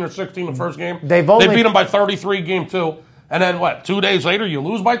 15 or 16 the first game? They beat them by 33 game two. And then what? 2 days later, you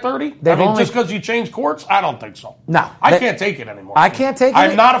lose by 30? Just because you change courts? I don't think so. No. I can't take it anymore. I can't take it.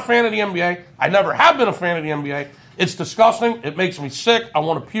 I'm not a fan of the NBA. I never have been a fan of the NBA. It's disgusting. It makes me sick. I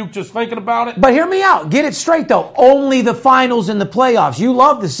want to puke just thinking about it. But hear me out. Get it straight, though. Only the finals and the playoffs. You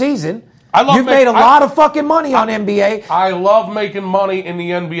love the season. You've made a lot of fucking money on NBA. I love making money in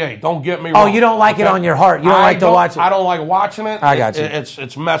the NBA. Don't get me wrong. Oh, you don't like it on your heart. You don't like to watch it. I don't like watching it. I got you.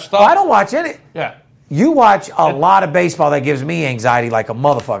 It's messed up. Well, I don't watch any. Yeah. You watch a lot of baseball that gives me anxiety like a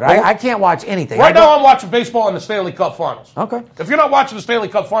motherfucker. I can't watch anything. Right now I'm watching baseball in the Stanley Cup Finals. Okay. If you're not watching the Stanley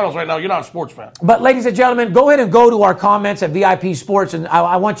Cup Finals right now, you're not a sports fan. But ladies and gentlemen, go ahead and go to our comments at VIP Sports, and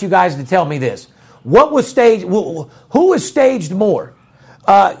I want you guys to tell me this. What was staged? Who was staged more?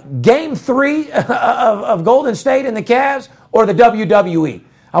 Game 3 of Golden State and the Cavs or the WWE?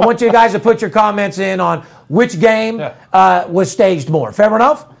 I want you guys to put your comments in on which game was staged more. Fair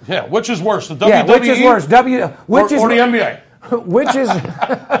enough? Yeah, which is worse, the WWE or the NBA? Which is...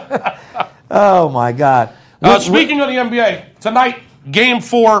 Oh, my God. Speaking of the NBA, tonight, Game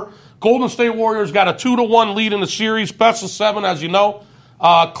 4, Golden State Warriors got a 2-1 lead in the series, best of 7, as you know.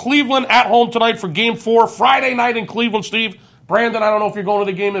 Cleveland at home tonight for Game 4, Friday night in Cleveland, Steve. Brandon, I don't know if you're going to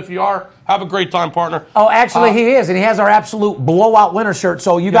the game. If you are, have a great time, partner. Oh, actually, he is, and he has our absolute blowout winner shirt.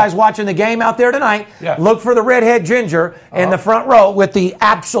 So you guys watching the game out there tonight, look for the redhead ginger in the front row with the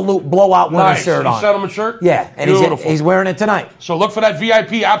absolute blowout winner shirt on. You sent him a shirt? Yeah, and he's wearing it tonight. So look for that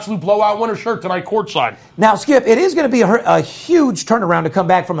VIP absolute blowout winner shirt tonight, courtside. Now, Skip, it is going to be a huge turnaround to come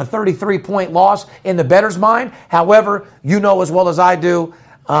back from a 33-point loss in the bettor's mind. However, you know as well as I do,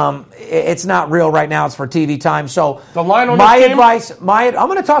 it's not real right now. It's for TV time. So the line on my advice, I'm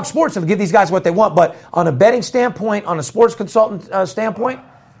going to talk sports and give these guys what they want. But on a betting standpoint, on a sports consultant standpoint,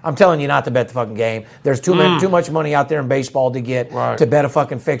 I'm telling you not to bet the fucking game. There's too much money out there in baseball to get to bet a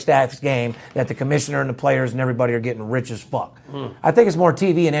fucking fixed ass game that the commissioner and the players and everybody are getting rich as fuck. I think it's more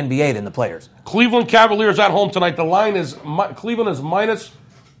TV and NBA than the players. Cleveland Cavaliers at home tonight. The line is Cleveland is minus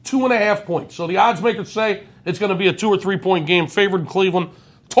 2.5 points. So the odds makers say it's going to be a 2 or 3 point game favored Cleveland.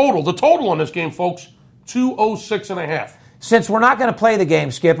 The total on this game, folks, 206.5. Since we're not going to play the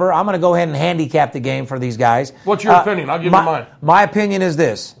game, Skipper, I'm going to go ahead and handicap the game for these guys. What's your opinion? I'll give you mine. My opinion is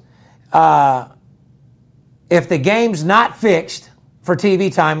this. if the game's not fixed for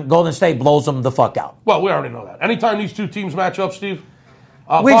TV time, Golden State blows them the fuck out. Well, we already know that. Anytime these two teams match up, Steve,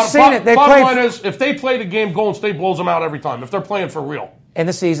 we've seen it. Bottom line is, if they play the game, Golden State blows them out every time, if they're playing for real. In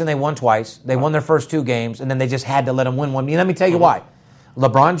the season, they won twice. They won their first 2 games, and then they just had to let them win one. Let me tell you why.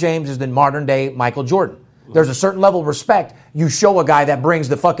 LeBron James is the modern-day Michael Jordan. There's a certain level of respect you show a guy that brings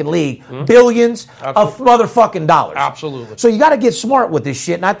the fucking league billions of motherfucking dollars. Absolutely. So you got to get smart with this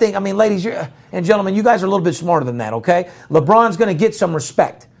shit. And I think, ladies and gentlemen, you guys are a little bit smarter than that, okay? LeBron's going to get some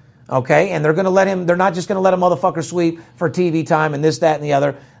respect, okay? And they're going to let him, they're not just going to let a motherfucker sweep for TV time and this, that, and the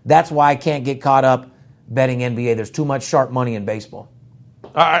other. That's why I can't get caught up betting NBA. There's too much sharp money in baseball.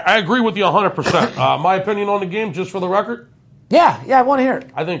 I agree with you 100%. My opinion on the game, just for the record? Yeah, I want to hear it.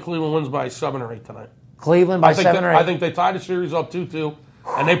 I think Cleveland wins by 7 or 8 tonight. Cleveland by 7 or 8? I think they tie the series up 2-2,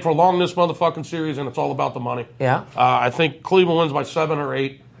 and they prolong this motherfucking series, and it's all about the money. Yeah. I think Cleveland wins by 7 or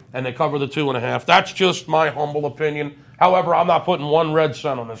 8, and they cover the 2.5. That's just my humble opinion. However, I'm not putting 1 red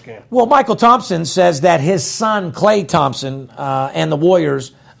cent on this game. Well, Michael Thompson says that his son, Klay Thompson, and the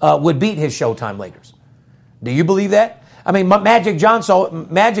Warriors would beat his Showtime Lakers. Do you believe that? Magic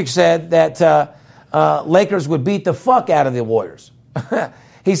said that Lakers would beat the fuck out of the Warriors.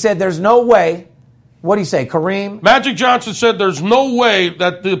 He said there's no way. What do you say, Kareem? Magic Johnson said there's no way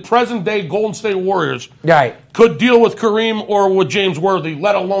that the present-day Golden State Warriors could deal with Kareem or with James Worthy,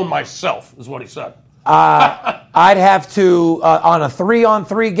 let alone myself, is what he said. I'd have to, on a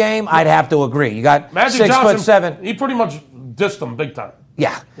 3-on-3 game, I'd have to agree. You got Magic 6'7". He pretty much dissed them big time.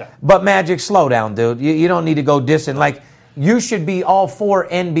 Yeah. But Magic, slow down, dude. You don't need to go dissing. Like, you should be all for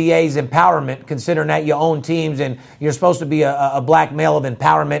NBA's empowerment, considering that you own teams and you're supposed to be a black male of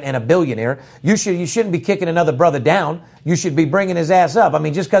empowerment and a billionaire. You shouldn't be kicking another brother down. You should be bringing his ass up. I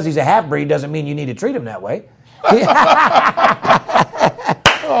mean, just because he's a half-breed doesn't mean you need to treat him that way. You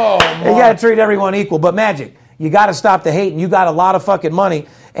got to treat everyone equal. But Magic, you got to stop the hate, and you got a lot of fucking money.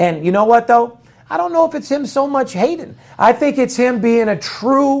 And you know what, though? I don't know if it's him so much hating. I think it's him being a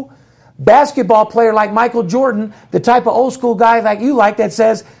true basketball player like Michael Jordan, the type of old school guy like you like that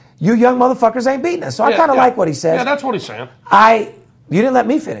says, you young motherfuckers ain't beating us. So I kind of like what he says. Yeah, that's what he's saying. You didn't let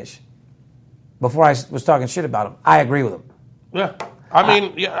me finish before I was talking shit about him. I agree with him. Yeah. I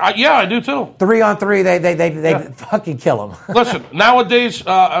mean, I do too. 3-on-3, they fucking kill him. Listen, nowadays,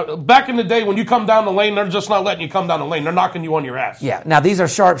 back in the day when you come down the lane, they're just not letting you come down the lane. They're knocking you on your ass. Yeah. Now, these are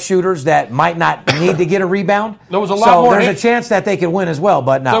sharp shooters that might not need to get a rebound. There was a lot more. There's a chance that they could win as well,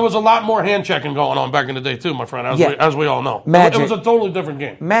 but no. There was a lot more hand checking going on back in the day too, my friend, as we all know. Magic, it was a totally different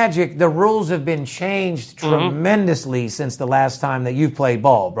game. Magic, the rules have been changed tremendously since the last time that you've played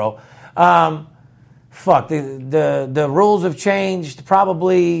ball, bro. The rules have changed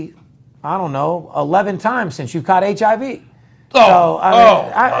probably, I don't know, 11 times since you've caught HIV.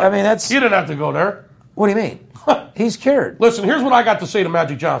 I mean, that's... You didn't have to go there. What do you mean? He's cured. Listen, here's what I got to say to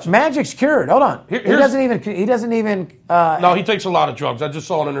Magic Johnson. Magic's cured. Hold on. He doesn't even. No, he takes a lot of drugs. I just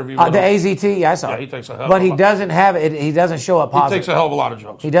saw an interview with the AZT. Yeah, I saw. Yeah, he takes a hell. But he doesn't have it. He doesn't show up positive. He takes a hell of a lot of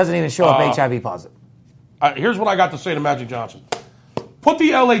drugs. He doesn't even show up HIV positive. Here's what I got to say to Magic Johnson. Put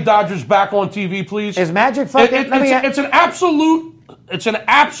the LA Dodgers back on TV, please. Is Magic fucking? It's an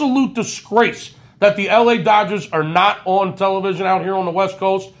absolute disgrace that the LA Dodgers are not on television out here on the West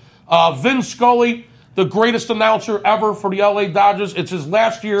Coast. Vin Scully, the greatest announcer ever for the LA Dodgers. It's his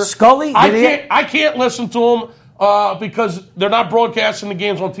last year. Scully? I can't listen to him because they're not broadcasting the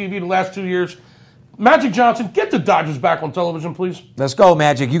games on TV the last 2 years. Magic Johnson, get the Dodgers back on television, please. Let's go,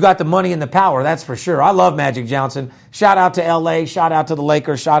 Magic. You got the money and the power, that's for sure. I love Magic Johnson. Shout out to L.A., shout out to the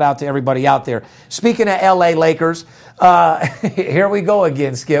Lakers, shout out to everybody out there. Speaking of L.A. Lakers, here we go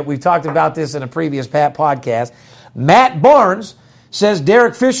again, Skip. We've talked about this in a previous podcast. Matt Barnes says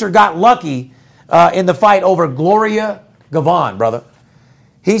Derek Fisher got lucky in the fight over Gloria Gavon, brother.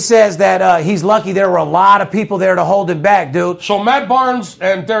 He says that he's lucky there were a lot of people there to hold him back, dude. So Matt Barnes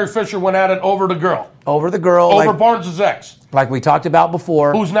and Derek Fisher went at it over the girl. Over the girl. Over Barnes' ex. Like we talked about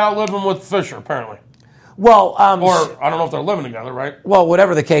before. Who's now living with Fisher, apparently. Well, or I don't know if they're living together, right? Well,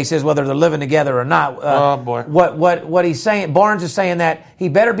 whatever the case is, whether they're living together or not. Oh, boy. What he's saying, Barnes is saying that he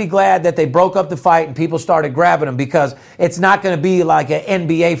better be glad that they broke up the fight and people started grabbing him because it's not going to be like an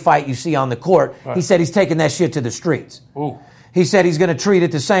NBA fight you see on the court. Right. He said he's taking that shit to the streets. Ooh. He said he's going to treat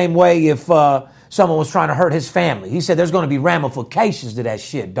it the same way if someone was trying to hurt his family. He said there's going to be ramifications to that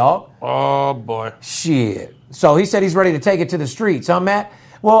shit, dog. Oh, boy. Shit. So he said he's ready to take it to the streets, huh, Matt?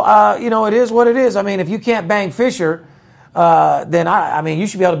 Well, it is what it is. I mean, if you can't bang Fisher, then I mean, you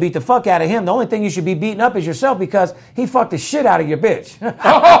should be able to beat the fuck out of him. The only thing you should be beating up is yourself because he fucked the shit out of your bitch.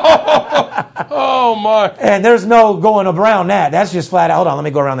 Oh, my. And there's no going around that. That's just flat out. Hold on, let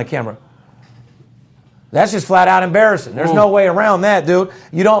me go around the camera. That's just flat out embarrassing. There's no way around that, dude.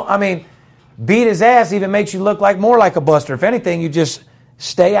 You don't, I mean, beat his ass even makes you look like more like a buster. If anything, you just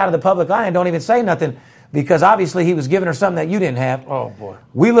stay out of the public eye and don't even say nothing because obviously he was giving her something that you didn't have. Oh, boy.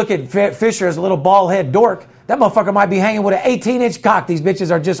 We look at Fisher as a little bald head dork. That motherfucker might be hanging with an 18-inch cock. These bitches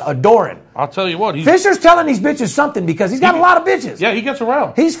are just adoring. I'll tell you what. Fisher's telling these bitches something because he's got a lot of bitches. Yeah, he gets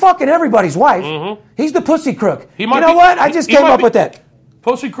around. He's fucking everybody's wife. He's the pussy crook. He You might know be- what? I just he came might up be- with that.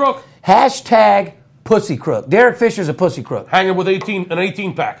 Pussy crook. Hashtag pussy crook. Derek Fisher's a pussy crook. Hanging with an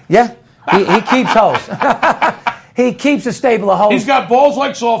 18 pack. Yeah. He keeps hoes. He keeps a stable of hoes. He's got balls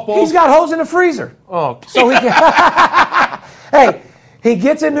like softballs. He's got hoes in the freezer. Oh, So he can. Hey, he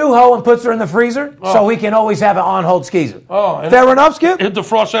gets a new hoe and puts her in the freezer so he can always have an on-hold skeezer. Oh, Fair enough, Skip? he'll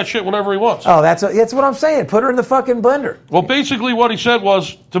defrost that shit whenever he wants. Oh, that's what I'm saying. Put her in the fucking blender. Well, basically what he said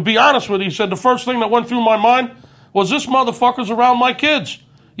was, to be honest with you, he said the first thing that went through my mind was this motherfucker's around my kids.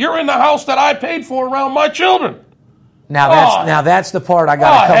 You're in the house that I paid for around my children. Now that's the part I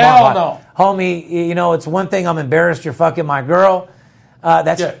got to come hell on. no. Homie, you know, it's one thing I'm embarrassed you're fucking my girl.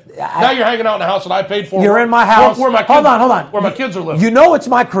 Now you're hanging out in the house that I paid for. You're in my house. Where my kids, hold on. Where my kids are living. You know it's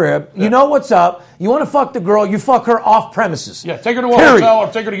my crib. You know what's up. You want to fuck the girl, you fuck her off premises. Yeah, take her to a Period. hotel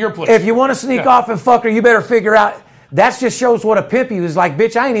or take her to your place. If you want to sneak off and fuck her, you better figure out. That just shows what a pimp he was like,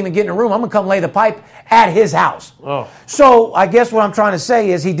 bitch, I ain't even getting a room. I'm going to come lay the pipe at his house. Oh. So I guess what I'm trying to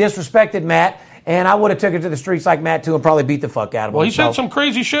say is he disrespected Matt, and I would have took her to the streets like Matt too and probably beat the fuck out of him. Well, he said some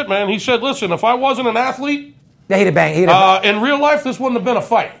crazy shit, man. He said, listen, if I wasn't an athlete, He'd have banged. in real life, this wouldn't have been a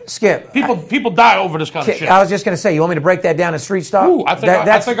fight. Skip. People die over this kind of shit. I was just going to say, you want me to break that down in street stock? Ooh, I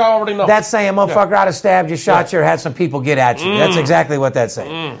think I already know. That's saying motherfucker I'd have stabbed you, shot you, or had some people get at you. That's exactly what that's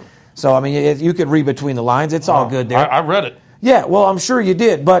saying. So, I mean, you could read between the lines. It's all good there. I read it. Yeah, well, I'm sure you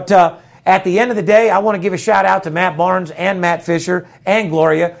did. But at the end of the day, I want to give a shout out to Matt Barnes and Matt Fisher and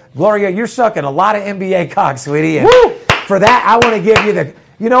Gloria. Gloria, you're sucking a lot of NBA cock, sweetie. And Woo! For that, I want to give you the...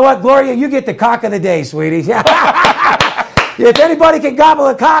 You know what, Gloria? You get the cock of the day, sweetie. If anybody can gobble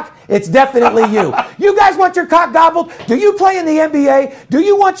a cock, it's definitely you. You guys want your cock gobbled? Do you play in the NBA? Do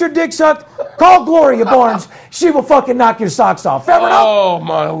you want your dick sucked? Call Gloria Barnes. She will fucking knock your socks off. Fair enough? Oh,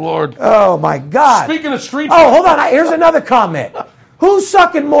 my Lord. Oh, my God. Speaking of street Oh, hold on. Here's another comment. Who's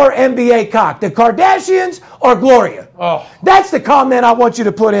sucking more NBA cock, the Kardashians or Gloria? Oh. That's the comment I want you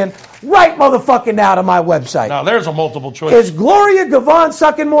to put in right motherfucking now to my website. Now, there's a multiple choice. Is Gloria Gavon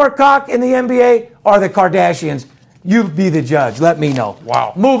sucking more cock in the NBA or the Kardashians? You be the judge. Let me know.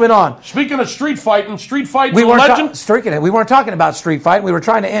 Wow. Moving on. Speaking of street fighting We weren't legend. we weren't talking about street fighting. We were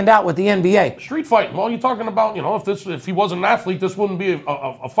trying to end out with the NBA. Street fighting. Well, you're talking about, if he wasn't an athlete, this wouldn't be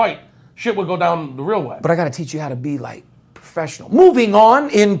a fight. Shit would go down the real way. But I got to teach you how to be like professional. Moving on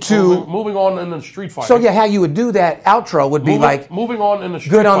into moving on in the street fighting. So yeah, how you would do that outro would be moving on in the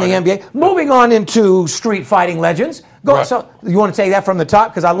street good on fighting. the NBA. Moving on into street fighting legends. Go. Right. So you want to take that from the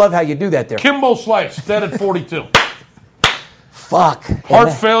top because I love how you do that there. Kimbo Slice, dead at 42. Fuck.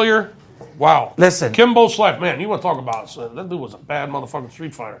 Heart failure. Wow. Listen. Kimbo Slice, man, you want to talk about that dude was a bad motherfucking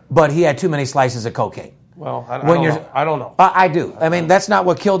street fighter. But he had too many slices of cocaine. Well, I don't know. I do. I mean, that's not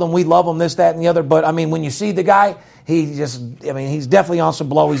what killed him. We love him, this, that, and the other. But, I mean, when you see the guy, he's definitely on some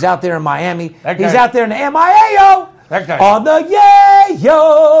blow. He's out there in Miami. He's out there in the MIA-yo. That guy. On the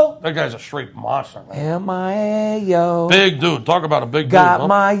yayo. That guy's a straight monster, man. MIA-yo. Big dude. Talk about a big dude. Got huh?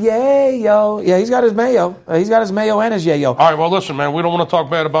 my yayo. Yeah, he's got his mayo. He's got his mayo and his yayo. All right, well, listen, man. We don't want to talk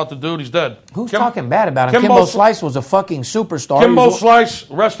bad about the dude. He's dead. Who's talking bad about him? Kimbo Slice was a fucking superstar. Kimbo Slice,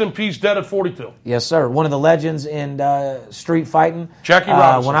 rest in peace, dead at 42. Yes, sir. One of the legends in street fighting. Jackie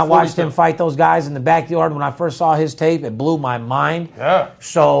Robinson. When I watched 42. him fight those guys in the backyard, when I first saw his tape, it blew my mind. Yeah.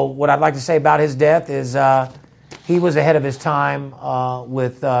 So what I'd like to say about his death is he was ahead of his time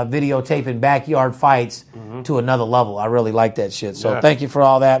with videotaping backyard fights to another level. I really like that shit. So thank you for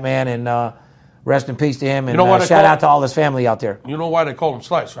all that, man, and rest in peace to him, and shout out to all his family out there. You know why they call him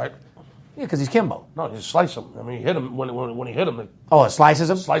Slice, right? Yeah, because he's Kimbo. No, you slice him. I mean, he hit him when he hit him. Oh, it slices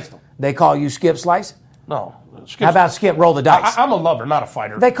him? Sliced him. They call you Skip Slice? No. How about Skip Roll the Dice? I'm a lover, not a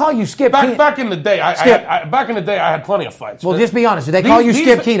fighter. They call you Skip back in the day. I had plenty of fights. Well, just be honest. They call you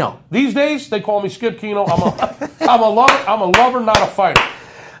Skip Keno. These days, they call me Skip Keno. I'm a lover, not a fighter.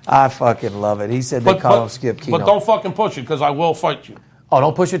 I fucking love it. He said they call him Skip Keno. But don't fucking push it, because I will fight you. Oh,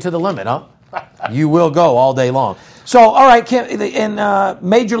 don't push it to the limit, huh? You will go all day long. So, all right, Kim, in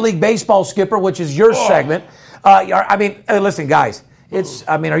Major League Baseball, Skipper, which is your segment. Listen, guys.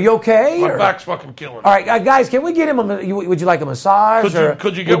 I mean, are you okay? My or- back's fucking killing me. All right, guys, can we get him would you like a massage?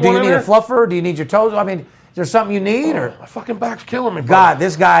 Could you get do one you in need there? a fluffer? Do you need your toes? I mean, is there something you need? Or My fucking back's killing me, bro. God,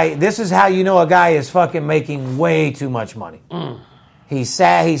 this is how you know a guy is fucking making way too much money. He's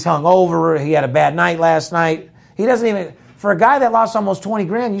sad, he's hung over, he had a bad night last night. He doesn't even, for a guy that lost almost 20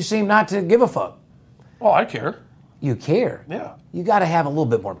 grand, you seem not to give a fuck. Oh, I care. You care. Yeah. You got to have a little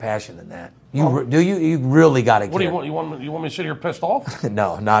bit more passion than that. Do you? You really got to care. What do you want? You want me to sit here pissed off?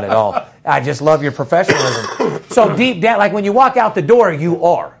 No, not at all. I just love your professionalism. So deep down, like when you walk out the door, you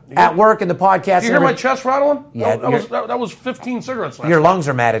are. At work in the podcast. You hear my chest rattling? Yeah, that was 15 cigarettes last Your night. lungs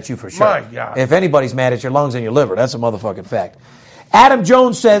are mad at you for sure. My God. If anybody's mad at your lungs and your liver, that's a motherfucking fact. Adam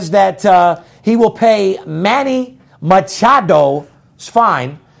Jones says that he will pay Manny Machado's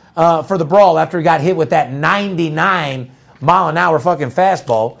fine for the brawl after he got hit with that 99-mile-an-hour fucking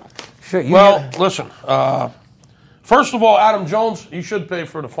fastball. Sure, listen. First of all, Adam Jones, he should pay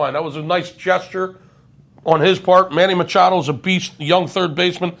for the fine. That was a nice gesture on his part. Manny Machado's a beast, young third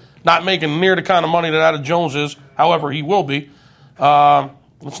baseman, not making near the kind of money that Adam Jones is. However, he will be.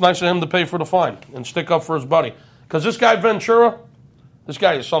 It's nice of him to pay for the fine and stick up for his buddy. Because this guy, Ventura, this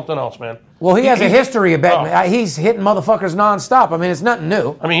guy is something else, man. Well, he has a history of betting. He's hitting motherfuckers nonstop. I mean, it's nothing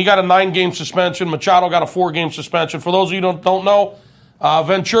new. I mean, he got a 9-game suspension. Machado got a 4-game suspension. For those of you who don't know,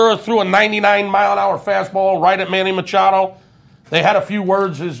 Ventura threw a 99-mile-an-hour fastball right at Manny Machado. They had a few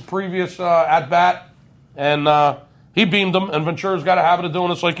words his previous at-bat, and he beamed him, and Ventura's got a habit of doing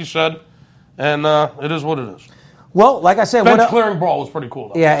this, like you said, and it is what it is. Well, like I said, Bench-clearing brawl was pretty cool,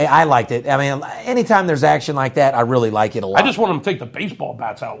 though. Yeah, I liked it. I mean, anytime there's action like that, I really like it a lot. I just want him to take the baseball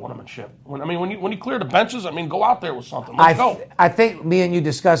bats out with him and shit. When you clear the benches, go out there with something. Let's go. I think me and you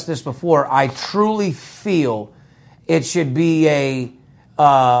discussed this before. I truly feel it should be a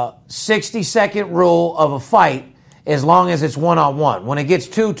 60-second rule of a fight as long as it's one-on-one. When it gets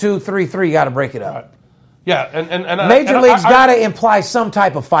 2-2, 3-3, you got to break it up. Right. Yeah, and Major League's got to imply some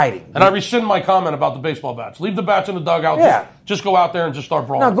type of fighting. And I rescind my comment about the baseball bats. Leave the bats in the dugout. Yeah. Just go out there and just start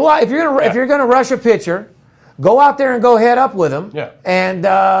brawling. No, go out. If you're gonna rush a pitcher, go out there and go head up with him. Yeah. And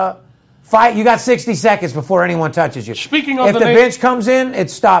fight. You got 60 seconds before anyone touches you. Speaking of if the bench comes in, it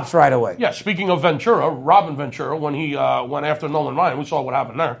stops right away. Yeah. Speaking of Ventura, Robin Ventura, when he went after Nolan Ryan, we saw what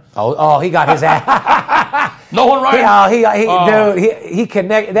happened there. Oh, he got his ass. Nolan Ryan. He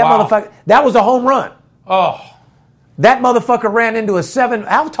connected that motherfucker. That was a home run. Oh. That motherfucker ran into a 7.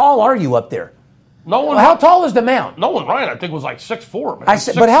 How tall are you up there? How tall is the mound? Nolan Ryan, I think, was like 6'4". Man.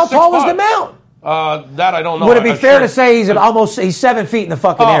 But how tall is the mound? That I don't know. Would it be fair to say he's 7 feet in the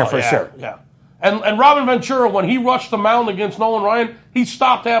fucking air for sure? Yeah. And Robin Ventura, when he rushed the mound against Nolan Ryan, he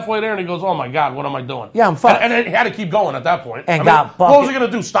stopped halfway there and he goes, "Oh my God, what am I doing?" Yeah, I'm fucked. And he had to keep going at that point. And got bucket. What was he going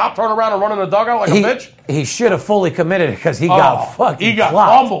to do? Stop, turn around, and run in the dugout like a bitch? He should have fully committed because he got fucking He got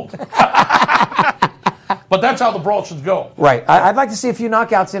clocked. fumbled. But that's how the brawl should go. Right. I'd like to see a few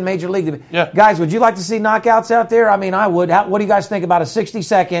knockouts in Major League. Yeah. Guys, would you like to see knockouts out there? I mean, I would. What do you guys think about a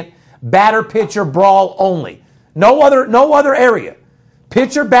 60-second batter-pitcher brawl only? No other area.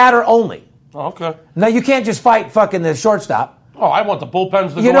 Pitcher-batter only. Oh, okay. No, you can't just fight fucking the shortstop. Oh, I want the bullpens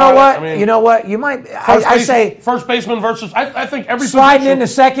to go You know at what? it. You know what? You might. I say first baseman versus. I think every sliding position, into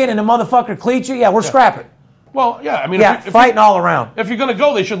second and the motherfucker cleats you. Yeah, we're scrapping. Well, yeah. I mean, Yeah, fighting all around. If you're going to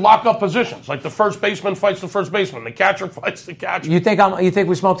go, they should lock up positions. Like the first baseman fights the first baseman, the catcher fights the catcher. You think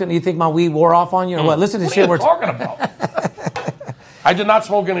we smoked it? You think my weed wore off on you or what? Listen to What shit are we're you talking about? I did not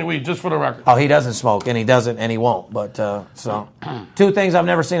smoke any weed, just for the record. Oh, he doesn't smoke, and he doesn't, and he won't. But so, two things I've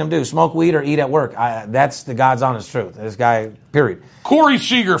never seen him do: smoke weed or eat at work. That's the God's honest truth. This guy, period. Corey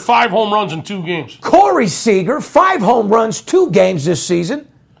Seager, 5 home runs in 2 games. Corey Seager, 5 home runs, 2 games this season.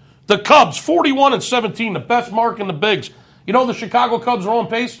 The Cubs, 41-17, the best mark in the bigs. You know the Chicago Cubs are on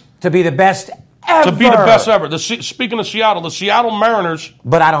pace To be the best ever. to be the best ever. Speaking of Seattle, the Seattle Mariners.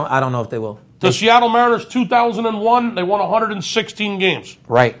 But I don't know if they will. The Seattle Mariners, 2001, they won 116 games.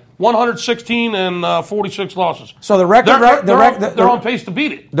 Right. 116 and 46 losses. So the record, they're on pace to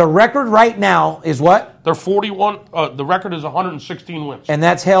beat it. The record right now is what? They're 41. The record is 116 wins. And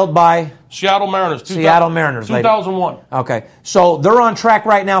that's held by Seattle Mariners. Seattle Mariners. 2001. Okay. So they're on track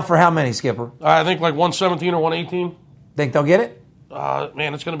right now for how many, Skipper? I think like 117 or 118. Think they'll get it?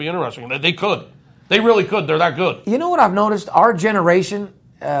 Man, it's going to be interesting. They could. They really could. They're that good. You know what I've noticed? Our generation,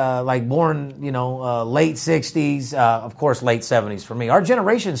 like born, late 60s, of course, late 70s for me. Our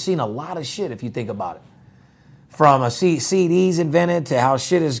generation's seen a lot of shit, if you think about it. From CDs invented to how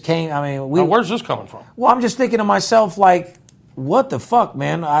shit has came. I mean, where's this coming from? Well, I'm just thinking to myself, like, what the fuck,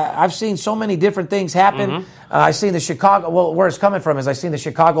 man? I've seen so many different things happen. Mm-hmm. I've seen the Chicago. Well, where it's coming from is I've seen the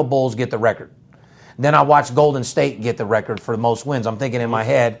Chicago Bulls get the record. Then I watch Golden State get the record for the most wins. I'm thinking in my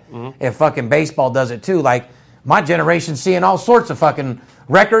head, if fucking baseball does it too, like my generation seeing all sorts of fucking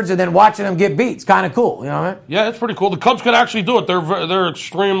records and then watching them get beat. It's kind of cool. You know what I mean? Yeah, it's pretty cool. The Cubs could actually do it. They're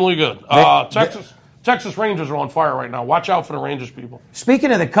extremely good. Texas Rangers are on fire right now. Watch out for the Rangers, people.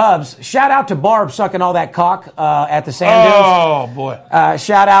 Speaking of the Cubs, shout out to Barb sucking all that cock at the sand dunes. Oh, boy.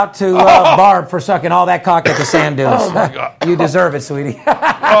 Shout out to Barb for sucking all that cock at the sand dunes. Oh, my God. You deserve it, sweetie.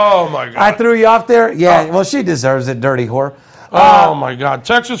 Oh, my God. I threw you off there? Yeah, well, she deserves it, dirty whore. Oh, my God.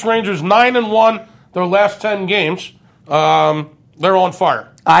 Texas Rangers 9-1 their last 10 games. They're on fire.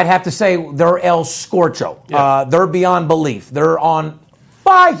 I'd have to say they're El Scorcho. Yeah. They're beyond belief. They're on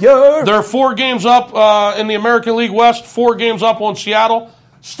fire. They're 4 games up in the American League West, 4 games up on Seattle.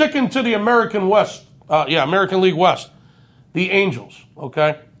 Sticking to the American West. American League West. The Angels,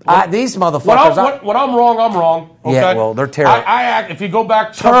 okay? These motherfuckers. When I'm wrong, I'm wrong. Okay? Yeah, well, they're terrible. If you go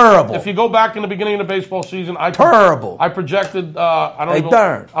back, terrible. If you go back in the beginning of the baseball season, I projected. I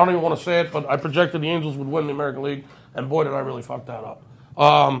don't even want to say it, but I projected the Angels would win the American League, and boy, did I really fuck that up.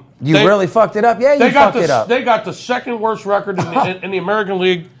 You really fucked it up? Yeah, you fucked it up. They got the second worst record in the American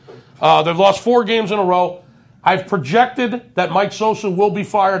League. They've lost 4 games in a row. I've projected that Mike Sosa will be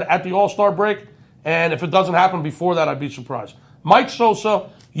fired at the All-Star break, and if it doesn't happen before that, I'd be surprised. Mike Sosa,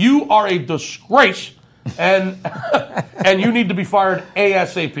 you are a disgrace, and you need to be fired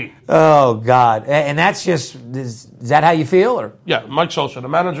ASAP. Oh, God. And that's just, is that how you feel? Or? Yeah, Mike Sosa, the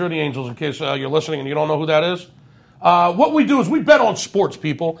manager of the Angels, in case you're listening and you don't know who that is. What we do is we bet on sports,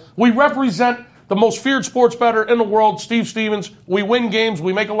 people. We represent the most feared sports bettor in the world, Steve Stevens. We win games.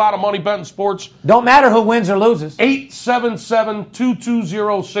 We make a lot of money betting sports. Don't matter who wins or loses.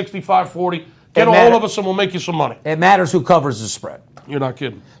 877-220-6540. Get a hold of us and we'll make you some money. It matters who covers the spread. You're not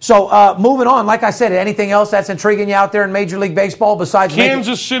kidding. So, moving on, like I said, anything else that's intriguing you out there in Major League Baseball besides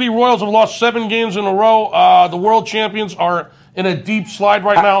Kansas City Royals have lost 7 games in a row. The world champions are in a deep slide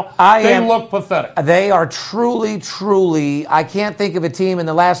right now. They look pathetic. They are truly, I can't think of a team in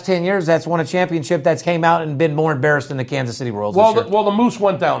the last 10 years that's won a championship that's came out and been more embarrassed than the Kansas City Royals this year. Well, the Moose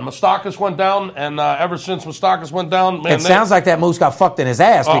went down. Moustakas went down, and ever since Moustakas went down, man. It sounds like that Moose got fucked in his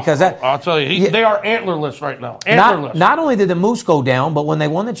ass because I'll tell you, they are antlerless right now. Not only did the Moose go down, but when they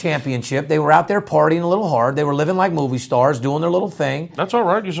won the championship, they were out there partying a little hard. They were living like movie stars, doing their little thing. That's all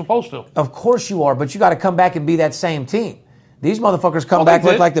right. You're supposed to. Of course you are, but you got to come back and be that same team. These motherfuckers come back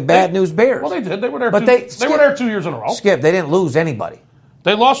look like the bad news Bears. Well, they did. They were there. They were there 2 years in a row. Skip. They didn't lose anybody.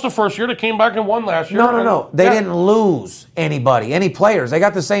 They lost the first year. They came back and won last year. No. They didn't lose anybody, any players. They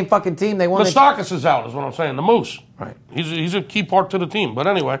got the same fucking team. They won. Moustakas is out, is what I'm saying. The Moose. Right. He's a key part to the team. But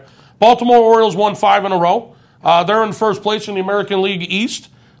anyway, Baltimore Orioles won 5 in a row. They're in first place in the American League East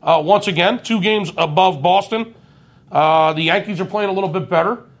once again, 2 games above Boston. The Yankees are playing a little bit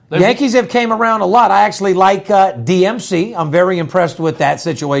better. Yankees have came around a lot. I actually like DMC. I'm very impressed with that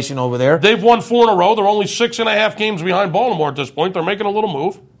situation over there. They've won 4 in a row. They're only 6.5 games behind Baltimore at this point. They're making a little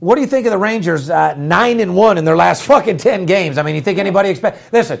move. What do you think of the Rangers 9-1 in their last fucking 10 games? I mean, you think anybody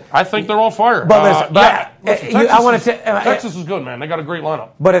expect? Listen, I think they're on fire. But listen, Texas is good, man. They got a great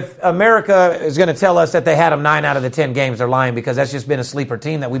lineup. But if America is going to tell us that they had them 9 out of the 10 games, they're lying because that's just been a sleeper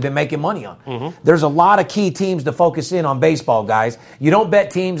team that we've been making money on. Mm-hmm. There's a lot of key teams to focus in on baseball, guys. You don't bet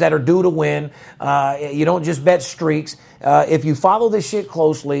teams that are due to win. You don't just bet streaks. If you follow this shit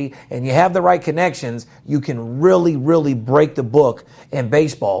closely and you have the right connections, you can really, really break the book in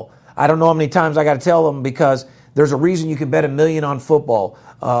baseball. I don't know how many times I got to tell them because there's a reason you can bet $1 million on football,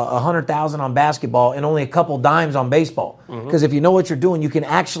 $100,000 on basketball, and only a couple dimes on baseball. Because if you know what you're doing, you can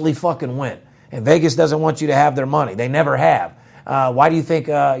actually fucking win. And Vegas doesn't want you to have their money. They never have. Why do you think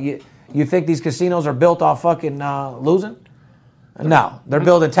you think these casinos are built off fucking losing? No, they're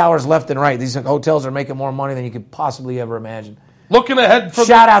building towers left and right. These hotels are making more money than you could possibly ever imagine. Looking ahead for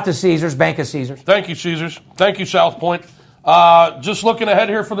shout out to Caesars, Bank of Caesars. Thank you, Caesars. Thank you, South Point. Just looking ahead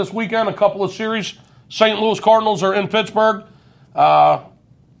here for this weekend, a couple of series. St. Louis Cardinals are in Pittsburgh.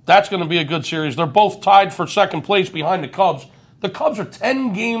 That's going to be a good series. They're both tied for second place behind the Cubs. The Cubs are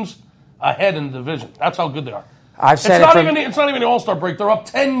 10 games ahead in the division. That's how good they are. It's not even the All-Star break. They're up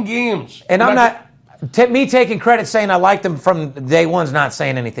 10 games. And I'm not... me taking credit saying I like them from day one's not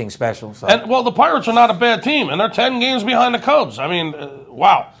saying anything special. So. And the Pirates are not a bad team, and they're 10 games behind the Cubs. I mean,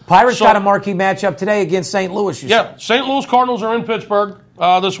 wow. Pirates got a marquee matchup today against St. Louis. St. Louis Cardinals are in Pittsburgh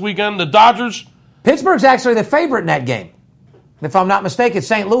this weekend. The Dodgers. Pittsburgh's actually the favorite in that game. If I'm not mistaken,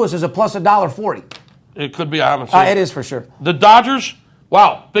 St. Louis is a plus $1.40. It could be. I haven't seen it. It is for sure. The Dodgers.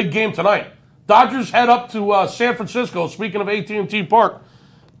 Wow, big game tonight. Dodgers head up to San Francisco. Speaking of AT&T Park.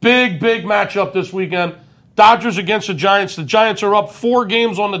 Big matchup this weekend. Dodgers against the Giants. The Giants are up 4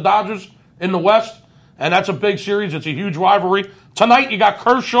 games on the Dodgers in the West. and that's a big series. It's a huge rivalry. Tonight, you got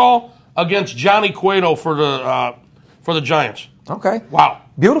Kershaw against Johnny Cueto for the Giants. Okay. Wow.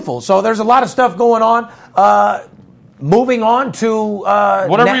 Beautiful. So there's a lot of stuff going on. Moving on to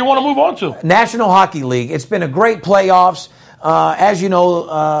whatever you want to move on to. National Hockey League. It's been a great playoffs. As you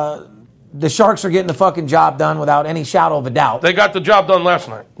know, the Sharks are getting the fucking job done without any shadow of a doubt. They got the job done last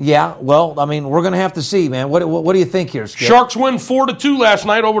night. Yeah, well, I mean, we're going to have to see, man. What do you think here, Skip? Sharks win 4-2 last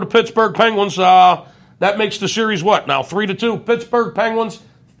night over the Pittsburgh Penguins. That makes the series what now? 3-2. Pittsburgh Penguins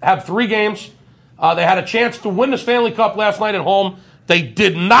have 3 games. They had a chance to win the Stanley Cup last night at home. They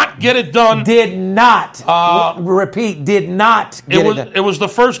did not get it done. Did not. Repeat, did not get it done. It was the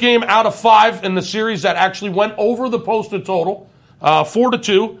first game out of 5 in the series that actually went over the posted total.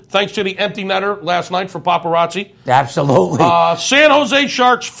 4-2, thanks to the empty netter last night for Paparazzi. Absolutely. San Jose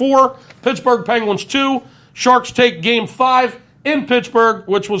Sharks 4, Pittsburgh Penguins 2. Sharks take Game 5 in Pittsburgh,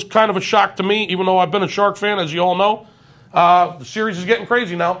 which was kind of a shock to me, even though I've been a Shark fan, as you all know. The series is getting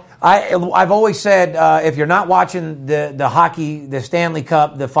crazy now. I've always said if you're not watching the hockey, the Stanley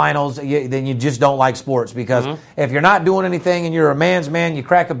Cup, the finals, then you just don't like sports. Because if you're not doing anything and you're a man's man, you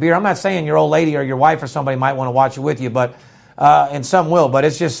crack a beer. I'm not saying your old lady or your wife or somebody might want to watch it with you, but and some will. But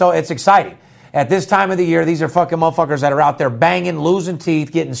it's just it's exciting. At this time of the year, these are fucking motherfuckers that are out there banging, losing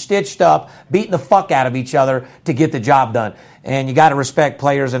teeth, getting stitched up, beating the fuck out of each other to get the job done. And you got to respect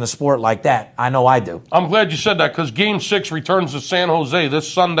players in a sport like that. I know I do. I'm glad you said that because Game 6 returns to San Jose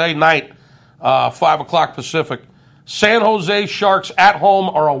this Sunday night, 5 o'clock Pacific. San Jose Sharks at home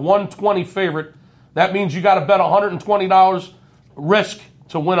are a 120 favorite. That means you got to bet $120 risk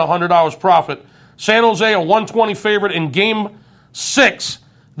to win $100 profit. San Jose a 120 favorite in Game 6.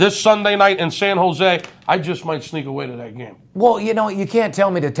 This Sunday night in San Jose, I just might sneak away to that game. Well, you know, you can't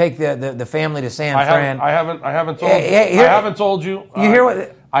tell me to take the family to San Fran. I haven't told you. I haven't told you. You hear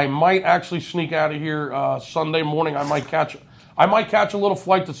what? I might actually sneak out of here Sunday morning. I might catch a little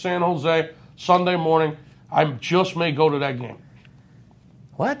flight to San Jose Sunday morning. I just may go to that game.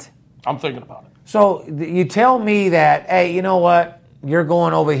 What? I'm thinking about it. So you tell me that, hey, you know what? You're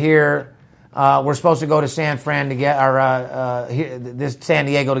going over here. We're supposed to go to San Fran together, or this San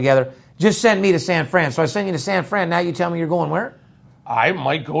Diego together. Just send me to San Fran. So I send you to San Fran. Now you tell me you're going where? I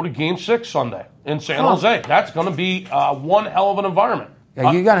might go to Game 6 Sunday in San Jose. That's going to be one hell of an environment.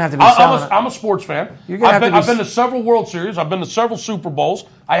 Yeah, you're going to have to be I'm a sports fan. I've been to several World Series. I've been to several Super Bowls.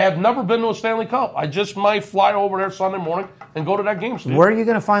 I have never been to a Stanley Cup. I just might fly over there Sunday morning and go to that game, Steve. Where are you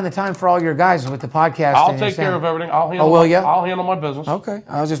going to find the time for all your guys with the podcast? I'll take care of everything. I'll handle my business. Okay.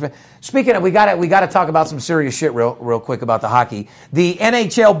 I was just speaking of, we got to talk about some serious shit real quick about the hockey. The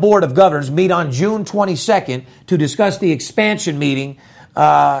NHL Board of Governors meet on June 22nd to discuss the expansion meeting.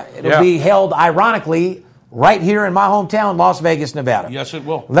 It'll be held, ironically, right here in my hometown, Las Vegas, Nevada. Yes, it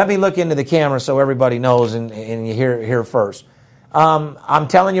will. Let me look into the camera so everybody knows and you hear first. I'm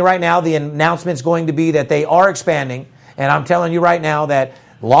telling you right now, the announcement's going to be that they are expanding, and I'm telling you right now that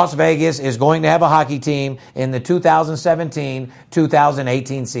Las Vegas is going to have a hockey team in the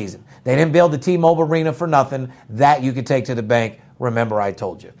 2017-2018 season. They didn't build the T-Mobile Arena for nothing. That you could take to the bank. Remember, I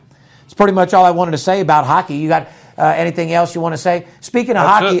told you. It's pretty much all I wanted to say about hockey. You got anything else you want to say? Speaking of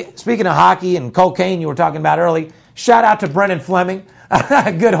hockey and cocaine you were talking about early, shout out to Brendan Fleming,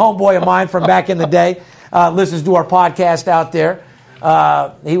 a good homeboy of mine from back in the day. Listens to our podcast out there.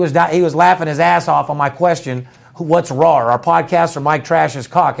 He was laughing his ass off on my question, what's raw? Our podcast or Mike Trash's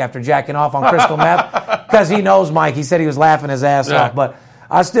cock after jacking off on crystal meth? Because he knows Mike. He said he was laughing his ass off. But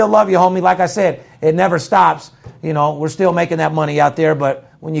I still love you, homie. Like I said, it never stops. You know, we're still making that money out there,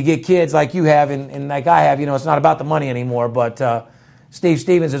 but when you get kids like you have and like I have, you know, it's not about the money anymore. But Steve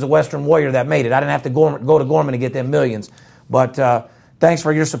Stevens is a Western warrior that made it. I didn't have to go to Gorman to get them millions. But thanks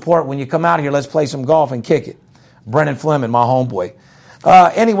for your support. When you come out here, let's play some golf and kick it. Brendan Fleming, my homeboy.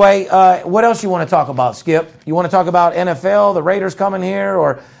 Anyway, what else you want to talk about, Skip? You want to talk about NFL, the Raiders coming here,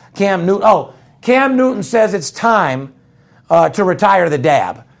 or Cam Newton? Oh, Cam Newton says it's time to retire the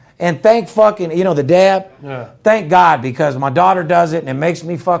dab. And thank fucking, the dab? Yeah. Thank God, because my daughter does it, and it makes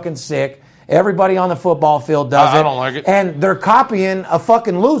me fucking sick. Everybody on the football field does it. I don't like it. And they're copying a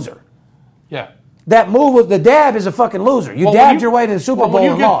fucking loser. Yeah. That move with the dab is a fucking loser. You dabbed your way to the Super Bowl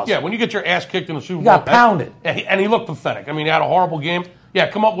and lost. Yeah, when you get your ass kicked in the Super Bowl. You got pounded. And he looked pathetic. I mean, he had a horrible game.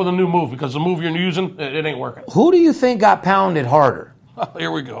 Yeah, come up with a new move because the move you're using, it ain't working. Who do you think got pounded harder? Here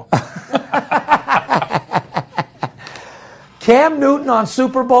we go. Cam Newton on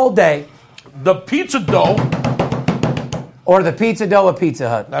Super Bowl day. The pizza dough. Or the pizza dough at Pizza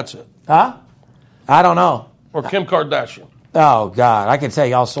Hut. That's it. Huh? I don't know. Or Kim Kardashian. Oh, God. I can tell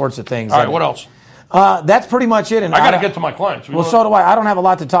you all sorts of things. All right, what else? That's pretty much it. And I got to get to my clients. Well, so do I. I don't have a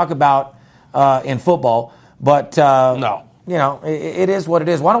lot to talk about in football. But No. you know, it is what it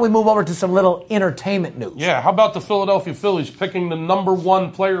is. Why don't we move over to some little entertainment news? Yeah, how about the Philadelphia Phillies picking the number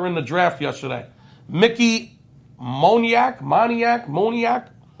 1 player in the draft yesterday? Mickey Moniak?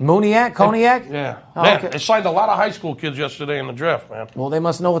 Cognac? Yeah. Oh, Man, okay. they signed a lot of high school kids yesterday in the draft, man. Well, they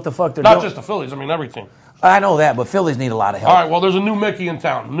must know what the fuck they're Not doing. just the Phillies, I mean everything. I know that, but Phillies need a lot of help. All right, well, there's a new Mickey in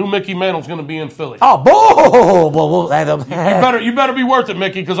town. New Mickey Mantle's going to be in Philly. Oh, boom! Well, You better be worth it,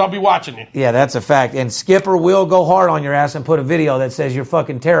 Mickey, because I'll be watching you. yeah, that's a fact. And Skipper will go hard on your ass and put a video that says you're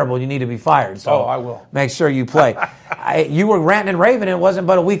fucking terrible. You need to be fired. So Oh, I will. Make sure you play. You were ranting and raving. It wasn't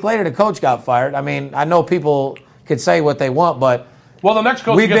but a week later the coach got fired. I mean, I know people could say what they want, but Well, the next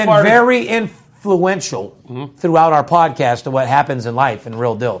coach we've to get been fired is- very influential throughout our podcast to what happens in life in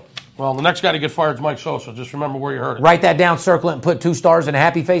real deal. Well, the next guy to get fired is Mike Sosa. Just remember where you heard it. Write that down, circle it, and put 2 stars and a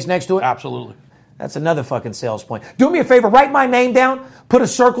happy face next to it. Absolutely. That's another fucking sales point. Do me a favor, write my name down, put a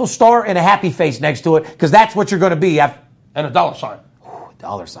circle, star, and a happy face next to it, because that's what you're going to be. And a dollar sign.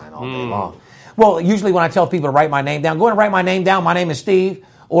 Dollar sign all day long. Well, usually when I tell people to write my name down, go ahead and write my name down. My name is Steve.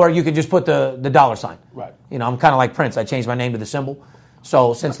 Or you can just put the dollar sign. Right. You know, I'm kind of like Prince. I changed my name to the symbol.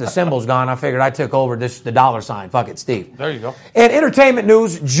 So since the symbol's gone, I figured I took over the dollar sign. Fuck it, Steve. There you go. And entertainment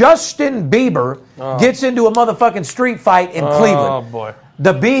news, Justin Bieber gets into a motherfucking street fight in Cleveland. Oh, boy.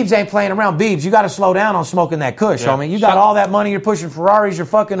 The Biebs ain't playing around. Biebs, you got to slow down on smoking that kush, Yeah. homie. You got all that money. You're pushing Ferraris. You're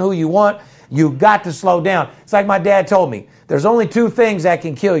fucking who you want. You got to slow down. It's like my dad told me. There's only 2 things that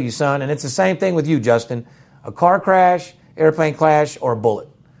can kill you, son, and it's the same thing with you, Justin. A car crash, airplane crash, or a bullet.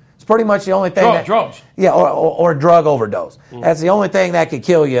 It's pretty much the only thing. Drugs. Yeah, or drug overdose. That's the only thing that could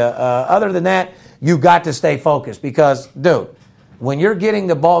kill you. Other than that, you got to stay focused because, dude, when you're getting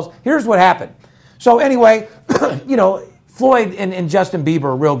the balls, here's what happened. So anyway, you know, Floyd and Justin Bieber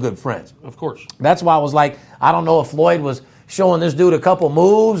are real good friends. Of course. That's why I was like, I don't know if Floyd was showing this dude a couple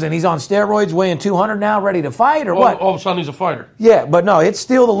moves and he's on steroids, weighing 200 now, ready to fight or what. All of a sudden he's a fighter. Yeah, but no, it's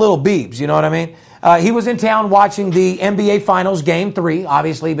still the little Biebs, you know what I mean? He was in town watching the NBA Finals, Game 3,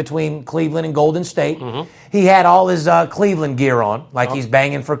 obviously between Cleveland and Golden State. He had all his Cleveland gear on, like he's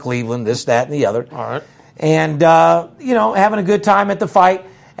banging for Cleveland, this, that, and the other. All right. And, you know, having a good time at the fight.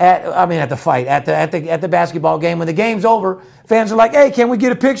 At the basketball game. When the game's over, fans are like, hey, can we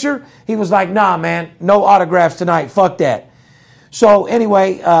get a picture? He was like, nah, man, no autographs tonight. Fuck that. So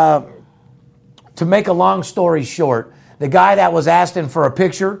anyway, to make a long story short, the guy that was asking for a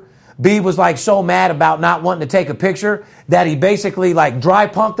picture, B was like so mad about not wanting to take a picture that he basically like dry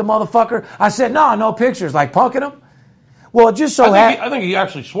punked the motherfucker. I said, no pictures, like punking him. Well, it just so happened. I think he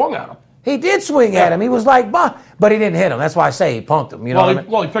actually swung at him. He did swing at him. He was like, bah, but he didn't hit him. That's why I say he punked him. You know what I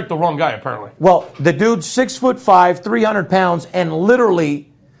mean? Well, he picked the wrong guy, apparently. Well, the dude's 6'5", 300 pounds, and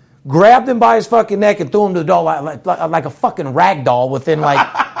literally grabbed him by his fucking neck and threw him to the door like a fucking rag doll within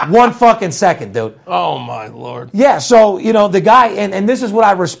like 1 fucking second, dude. Oh, my Lord. Yeah, so, you know, the guy, and this is what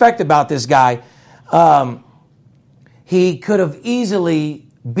I respect about this guy, he could have easily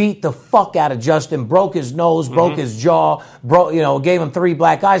beat the fuck out of Justin, broke his nose, broke his jaw, gave him 3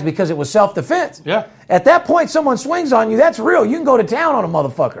 black eyes because it was self-defense. Yeah. At that point, someone swings on you, that's real. You can go to town on a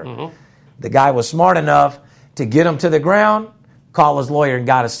motherfucker. The guy was smart enough to get him to the ground, call his lawyer, and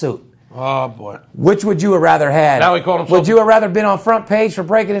got a suit. Oh, boy. Which would you have rather had? Now he called himself. Would you have rather been on front page for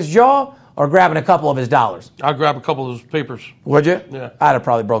breaking his jaw or grabbing a couple of his dollars? I'll grab a couple of his papers. Would you? Yeah. I'd have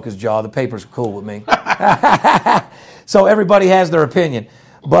probably broke his jaw. The papers are cool with me. So everybody has their opinion.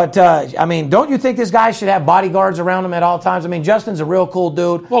 But, I mean, don't you think this guy should have bodyguards around him at all times? I mean, Justin's a real cool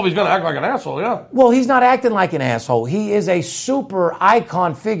dude. Well, if he's going to act like an asshole, yeah. Well, he's not acting like an asshole. He is a super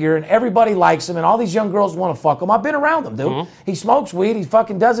icon figure, and everybody likes him, and all these young girls want to fuck him. I've been around him, dude. He smokes weed. He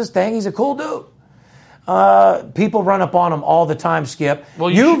fucking does his thing. He's a cool dude. People run up on him all the time, Skip.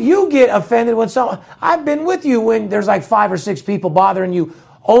 Well, you get offended when someone... I've been with you when there's like 5 or 6 people bothering you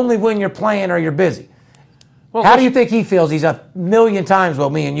only when you're playing or you're busy. Well, How do you think he feels? He's a million times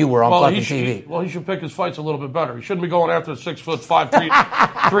what me and you were on fucking TV. Well, he should pick his fights a little bit better. He shouldn't be going after a 6'5",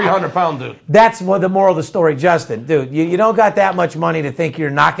 300-pound dude. That's what the moral of the story, Justin. Dude, you don't got that much money to think you're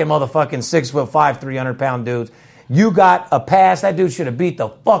knocking motherfucking 6'5", 300-pound dudes. You got a pass. That dude should have beat the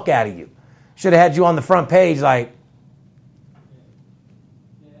fuck out of you. Should have had you on the front page like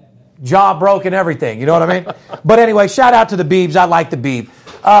jaw broke and everything. You know what I mean? But anyway, shout out to the Biebs. I like the Bieb.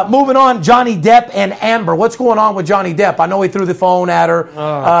 Moving on, Johnny Depp and Amber. What's going on with Johnny Depp? I know he threw the phone at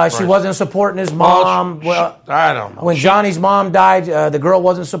her. She wasn't supporting his mom. I don't know. When Johnny's mom died, the girl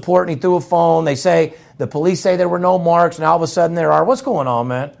wasn't supporting. He threw a phone. The police say there were no marks, and all of a sudden there are. What's going on,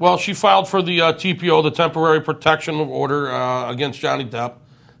 man? Well, she filed for the TPO, the Temporary Protection Order, against Johnny Depp.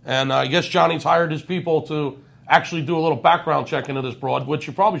 And I guess Johnny's hired his people to actually do a little background check into this broad, which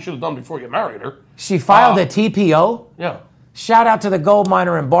you probably should have done before you married her. She filed a TPO? Yeah. Shout out to the gold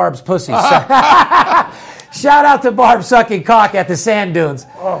miner and Barb's pussy. Shout out to Barb sucking cock at the sand dunes.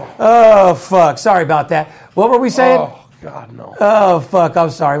 Oh, fuck. Sorry about that. What were we saying? Oh, God, no. Oh, fuck. I'm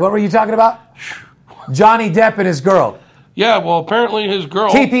sorry. What were you talking about? Johnny Depp and his girl. Yeah, well, apparently his girl...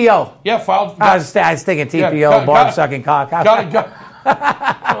 TPO. Yeah, filed... I was thinking TPO, Barb sucking cock.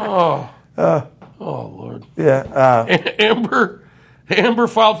 Oh, Lord. Yeah. Amber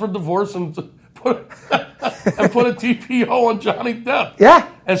filed for divorce and put a TPO on Johnny Depp. Yeah.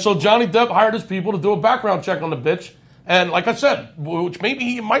 And so Johnny Depp hired his people to do a background check on the bitch. And like I said, which maybe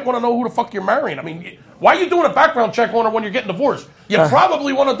you might want to know who the fuck you're marrying. I mean, why are you doing a background check on her when you're getting divorced? You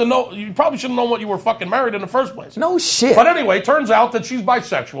probably wanted to know. You probably should have known what you were fucking married in the first place. No shit. But anyway, it turns out that she's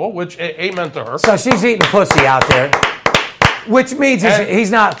bisexual, which amen to her. So she's eating pussy out there, which means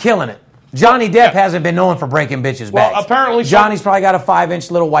he's not killing it. Johnny Depp hasn't been known for breaking bitches' bags. Well, apparently... Johnny's probably got a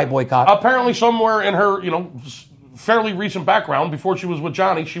 5-inch little white boy cock. Apparently somewhere in her, fairly recent background, before she was with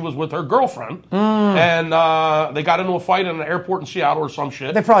Johnny, she was with her girlfriend. And they got into a fight in an airport in Seattle or some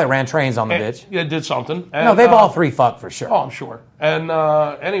shit. They probably ran trains on the bitch. Yeah, did something. And, no, they've all three fucked for sure. Oh, I'm sure. And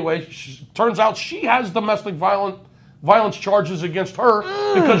anyway, turns out she has domestic violence charges against her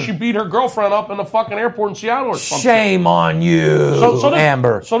because she beat her girlfriend up in the fucking airport in Seattle or something. Shame on you,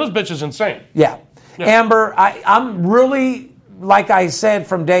 Amber. So this bitch is insane. Yeah. Amber, I'm really, like I said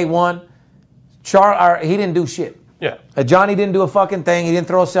from day one, he didn't do shit. Yeah. Johnny didn't do a fucking thing. He didn't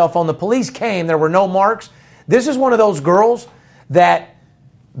throw a cell phone. The police came. There were no marks. This is one of those girls that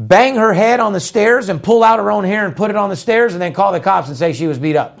bang her head on the stairs and pull out her own hair and put it on the stairs and then call the cops and say she was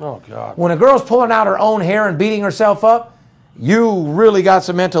beat up. Oh, God. When a girl's pulling out her own hair and beating herself up, you really got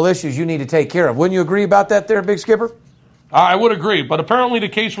some mental issues you need to take care of. Wouldn't you agree about that there, Big Skipper? I would agree. But apparently the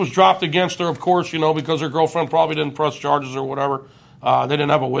case was dropped against her, of course, because her girlfriend probably didn't press charges or whatever. They didn't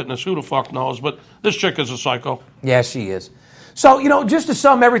have a witness. Who the fuck knows? But this chick is a psycho. Yeah, she is. So, just to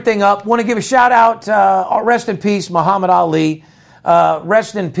sum everything up, want to give a shout out, rest in peace, Muhammad Ali.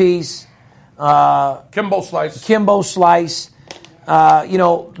 Rest in peace, Kimbo Slice.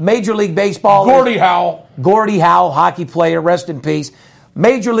 Major League Baseball. Gordie Howe, hockey player, rest in peace.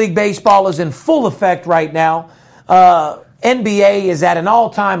 Major League Baseball is in full effect right now. NBA is at an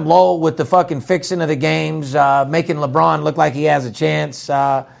all-time low with the fucking fixing of the games, making LeBron look like he has a chance.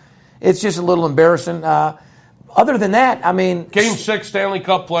 It's just a little embarrassing. Other than that, I mean... Game 6 Stanley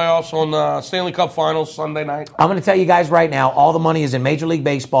Cup playoffs on Stanley Cup Finals Sunday night. I'm going to tell you guys right now, all the money is in Major League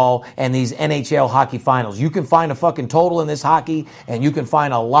Baseball and these NHL hockey finals. You can find a fucking total in this hockey, and you can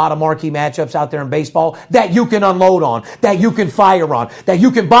find a lot of marquee matchups out there in baseball that you can unload on, that you can fire on, that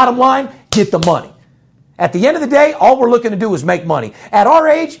you can, bottom line, get the money. At the end of the day, all we're looking to do is make money. At our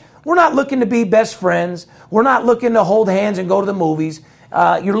age, we're not looking to be best friends. We're not looking to hold hands and go to the movies.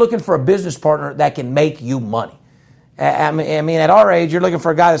 You're looking for a business partner that can make you money. I mean, at our age, you're looking for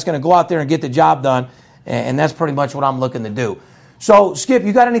a guy that's going to go out there and get the job done, and that's pretty much what I'm looking to do. So, Skip,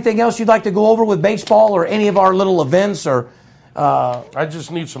 you got anything else you'd like to go over with baseball or any of our little events? Or I just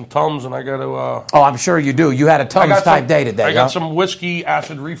need some Tums, and I got to... oh, I'm sure you do. You had a Tums-type day today. I got some whiskey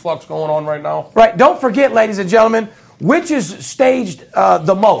acid reflux going on right now. Right. Don't forget, ladies and gentlemen, which is staged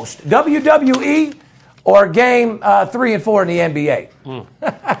the most, WWE or Game 3 and 4 in the NBA?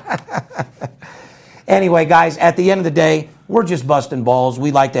 Anyway, guys, at the end of the day, we're just busting balls.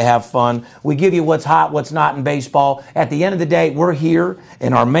 We like to have fun. We give you what's hot, what's not in baseball. At the end of the day, we're here,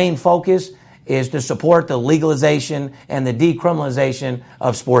 and our main focus is to support the legalization and the decriminalization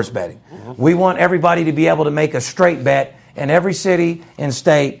of sports betting. Mm-hmm. We want everybody to be able to make a straight bet in every city and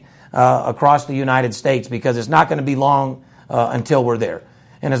state across the United States, because it's not going to be long until we're there.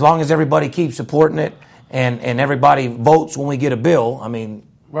 And as long as everybody keeps supporting it and everybody votes when we get a bill, I mean...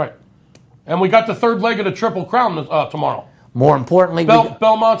 Right. And we got the third leg of the Triple Crown tomorrow. More importantly...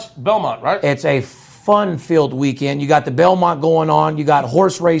 Belmont, right? It's a fun-filled weekend. You got the Belmont going on. You got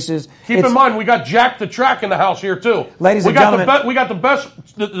horse races. Keep in mind, we got Jack the Track in the house here, too. Ladies and gentlemen... We got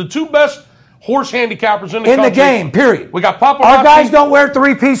the two best horse handicappers in the country. In the game, period. We got Papa Our Rocky. guys don't wear a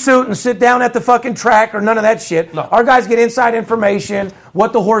three-piece suit and sit down at the fucking track or none of that shit. No. Our guys get inside information,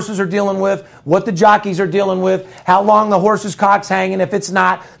 what the horses are dealing with, what the jockeys are dealing with, how long the horse's cock's hanging. If it's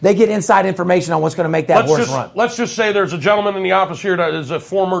not, they get inside information on what's going to make that horse run. Let's just say there's a gentleman in the office here that is a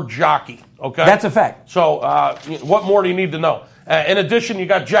former jockey, okay? That's a fact. So what more do you need to know? In addition, you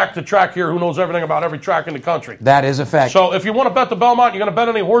got Jack the Track here who knows everything about every track in the country. That is a fact. So if you want to bet the Belmont, you're going to bet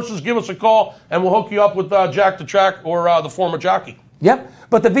any horses, give us a call, and we'll hook you up with Jack the Track or the former jockey. Yep.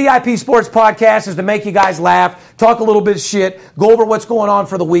 But the VIP Sports Podcast is to make you guys laugh, talk a little bit of shit, go over what's going on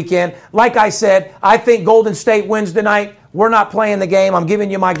for the weekend. Like I said, I think Golden State wins tonight. We're not playing the game. I'm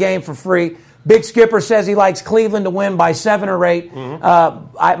giving you my game for free. Big Skipper says he likes Cleveland to win by 7 or 8.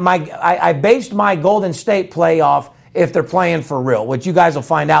 I based my Golden State playoff if they're playing for real, which you guys will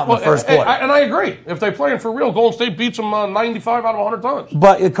find out in the first quarter. And I agree. If they're playing for real, Golden State beats them 95 out of 100 times.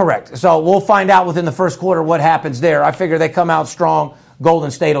 But correct. So we'll find out within the first quarter what happens there. I figure they come out strong.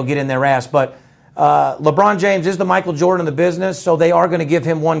 Golden State will get in their ass. But LeBron James is the Michael Jordan of the business, so they are going to give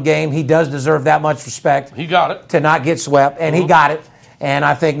him one game. He does deserve that much respect. He got it. To not get swept, and he got it. And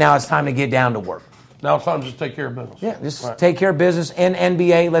I think now it's time to get down to work. Now it's time to just take care of business. Yeah, just take care of business in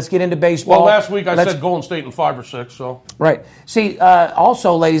NBA. Let's get into baseball. Well, last week I said Golden State in 5 or 6. So right. See,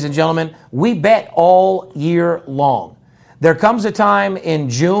 also, ladies and gentlemen, we bet all year long. There comes a time in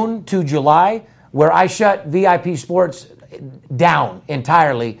June to July where I shut VIP Sports down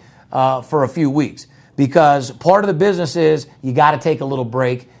entirely for a few weeks because part of the business is you got to take a little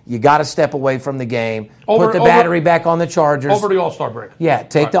break. You got to step away from the game, put the battery back on the chargers. Over the All-Star break. Yeah,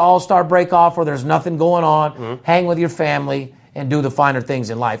 take the All-Star break off where there's nothing going on, hang with your family, and do the finer things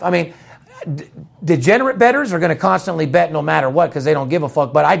in life. I mean, degenerate bettors are going to constantly bet no matter what because they don't give a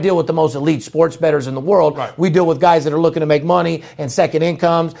fuck, but I deal with the most elite sports bettors in the world. Right. We deal with guys that are looking to make money and second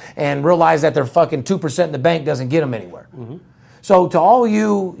incomes and realize that their fucking 2% in the bank doesn't get them anywhere. So to all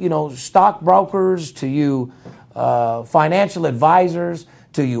you, stockbrokers, to you financial advisors,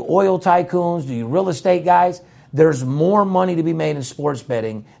 to you oil tycoons, to you real estate guys, there's more money to be made in sports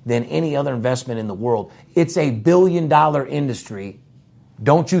betting than any other investment in the world. It's a billion-dollar industry.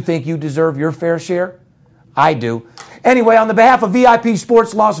 Don't you think you deserve your fair share? I do. Anyway, on the behalf of VIP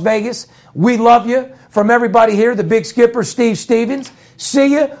Sports Las Vegas, we love you. From everybody here, the Big Skipper, Steve Stevens. See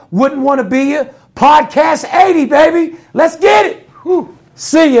you. Wouldn't want to be you. Podcast 80, baby. Let's get it. Whew.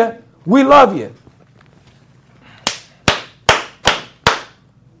 See ya. We love you.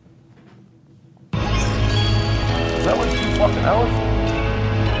 Is that like 2 fucking hours?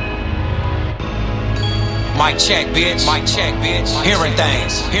 Mic check, bitch. Mic check, bitch. Hearing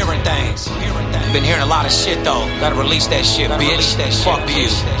things. Been hearing a lot of shit, though. Gotta release that shit, bitch. Fuck you.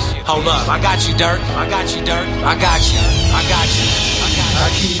 Hold up. I got you, Dirt. I got you. I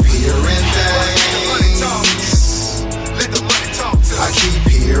keep hearing things. I keep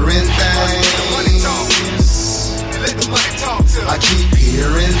hearing things. I keep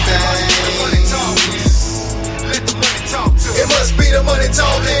hearing things. It must be the money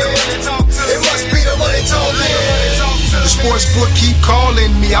talking. It must be the money talking. The sports book keep calling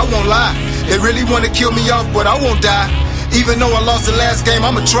me, I won't lie. They really want to kill me off, but I won't die. Even though I lost the last game,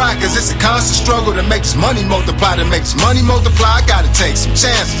 I'ma try. Cause it's a constant struggle to make this money multiply. To make this money multiply, I gotta take some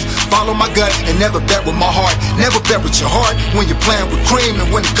chances. Follow my gut and never bet with my heart. Never bet with your heart when you're playing with cream. And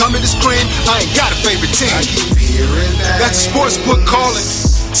when it comes to scream, I ain't got a favorite team. I keep hearing that. That's the sports book calling,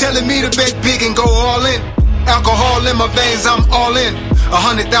 telling me to bet big and go all in. Alcohol in my veins, I'm all in.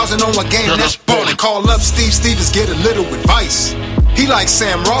 100,000 on one game, that's ballin'. Call up Steve Stevens, get a little advice. He like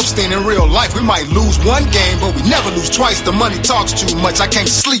Sam Rothstein in real life. We might lose one game, but we never lose twice. The money talks too much, I can't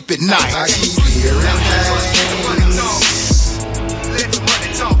sleep at night. I keep hearing things.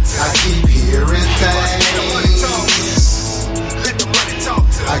 I keep hearing things.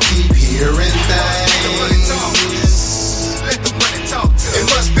 I keep hearing things. It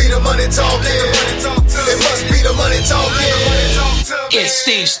must be the money talking. It must be the money talking. It's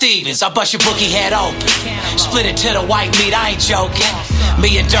Steve Stevens. I bust your bookie head open. Split it to the white meat, I ain't joking.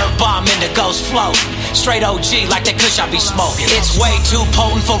 Me and Dirt Bomb in the ghost float. Straight OG like that kush I be smoking. It's way too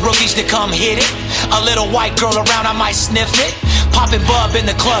potent for rookies to come hit it. A little white girl around, I might sniff it. Poppin' bub in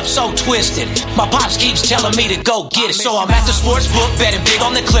the club, so twisted. My pops keeps telling me to go get it. So I'm at the sports book, betting big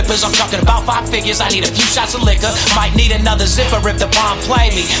on the Clippers. I'm talking about 5 figures, I need a few shots of liquor. Might need another zipper if the bomb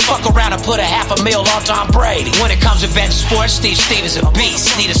play me. Fuck around and put $500,000 on Tom Brady. When it comes to betting sports, Steve Stevens a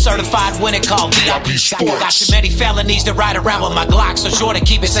beast. Need a certified winner called VIP Sports. Got too many felonies to ride around with my Glock, so sure to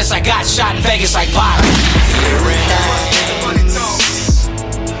keep it since I got shot in Vegas like Pop.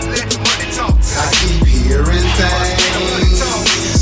 I keep hearing things.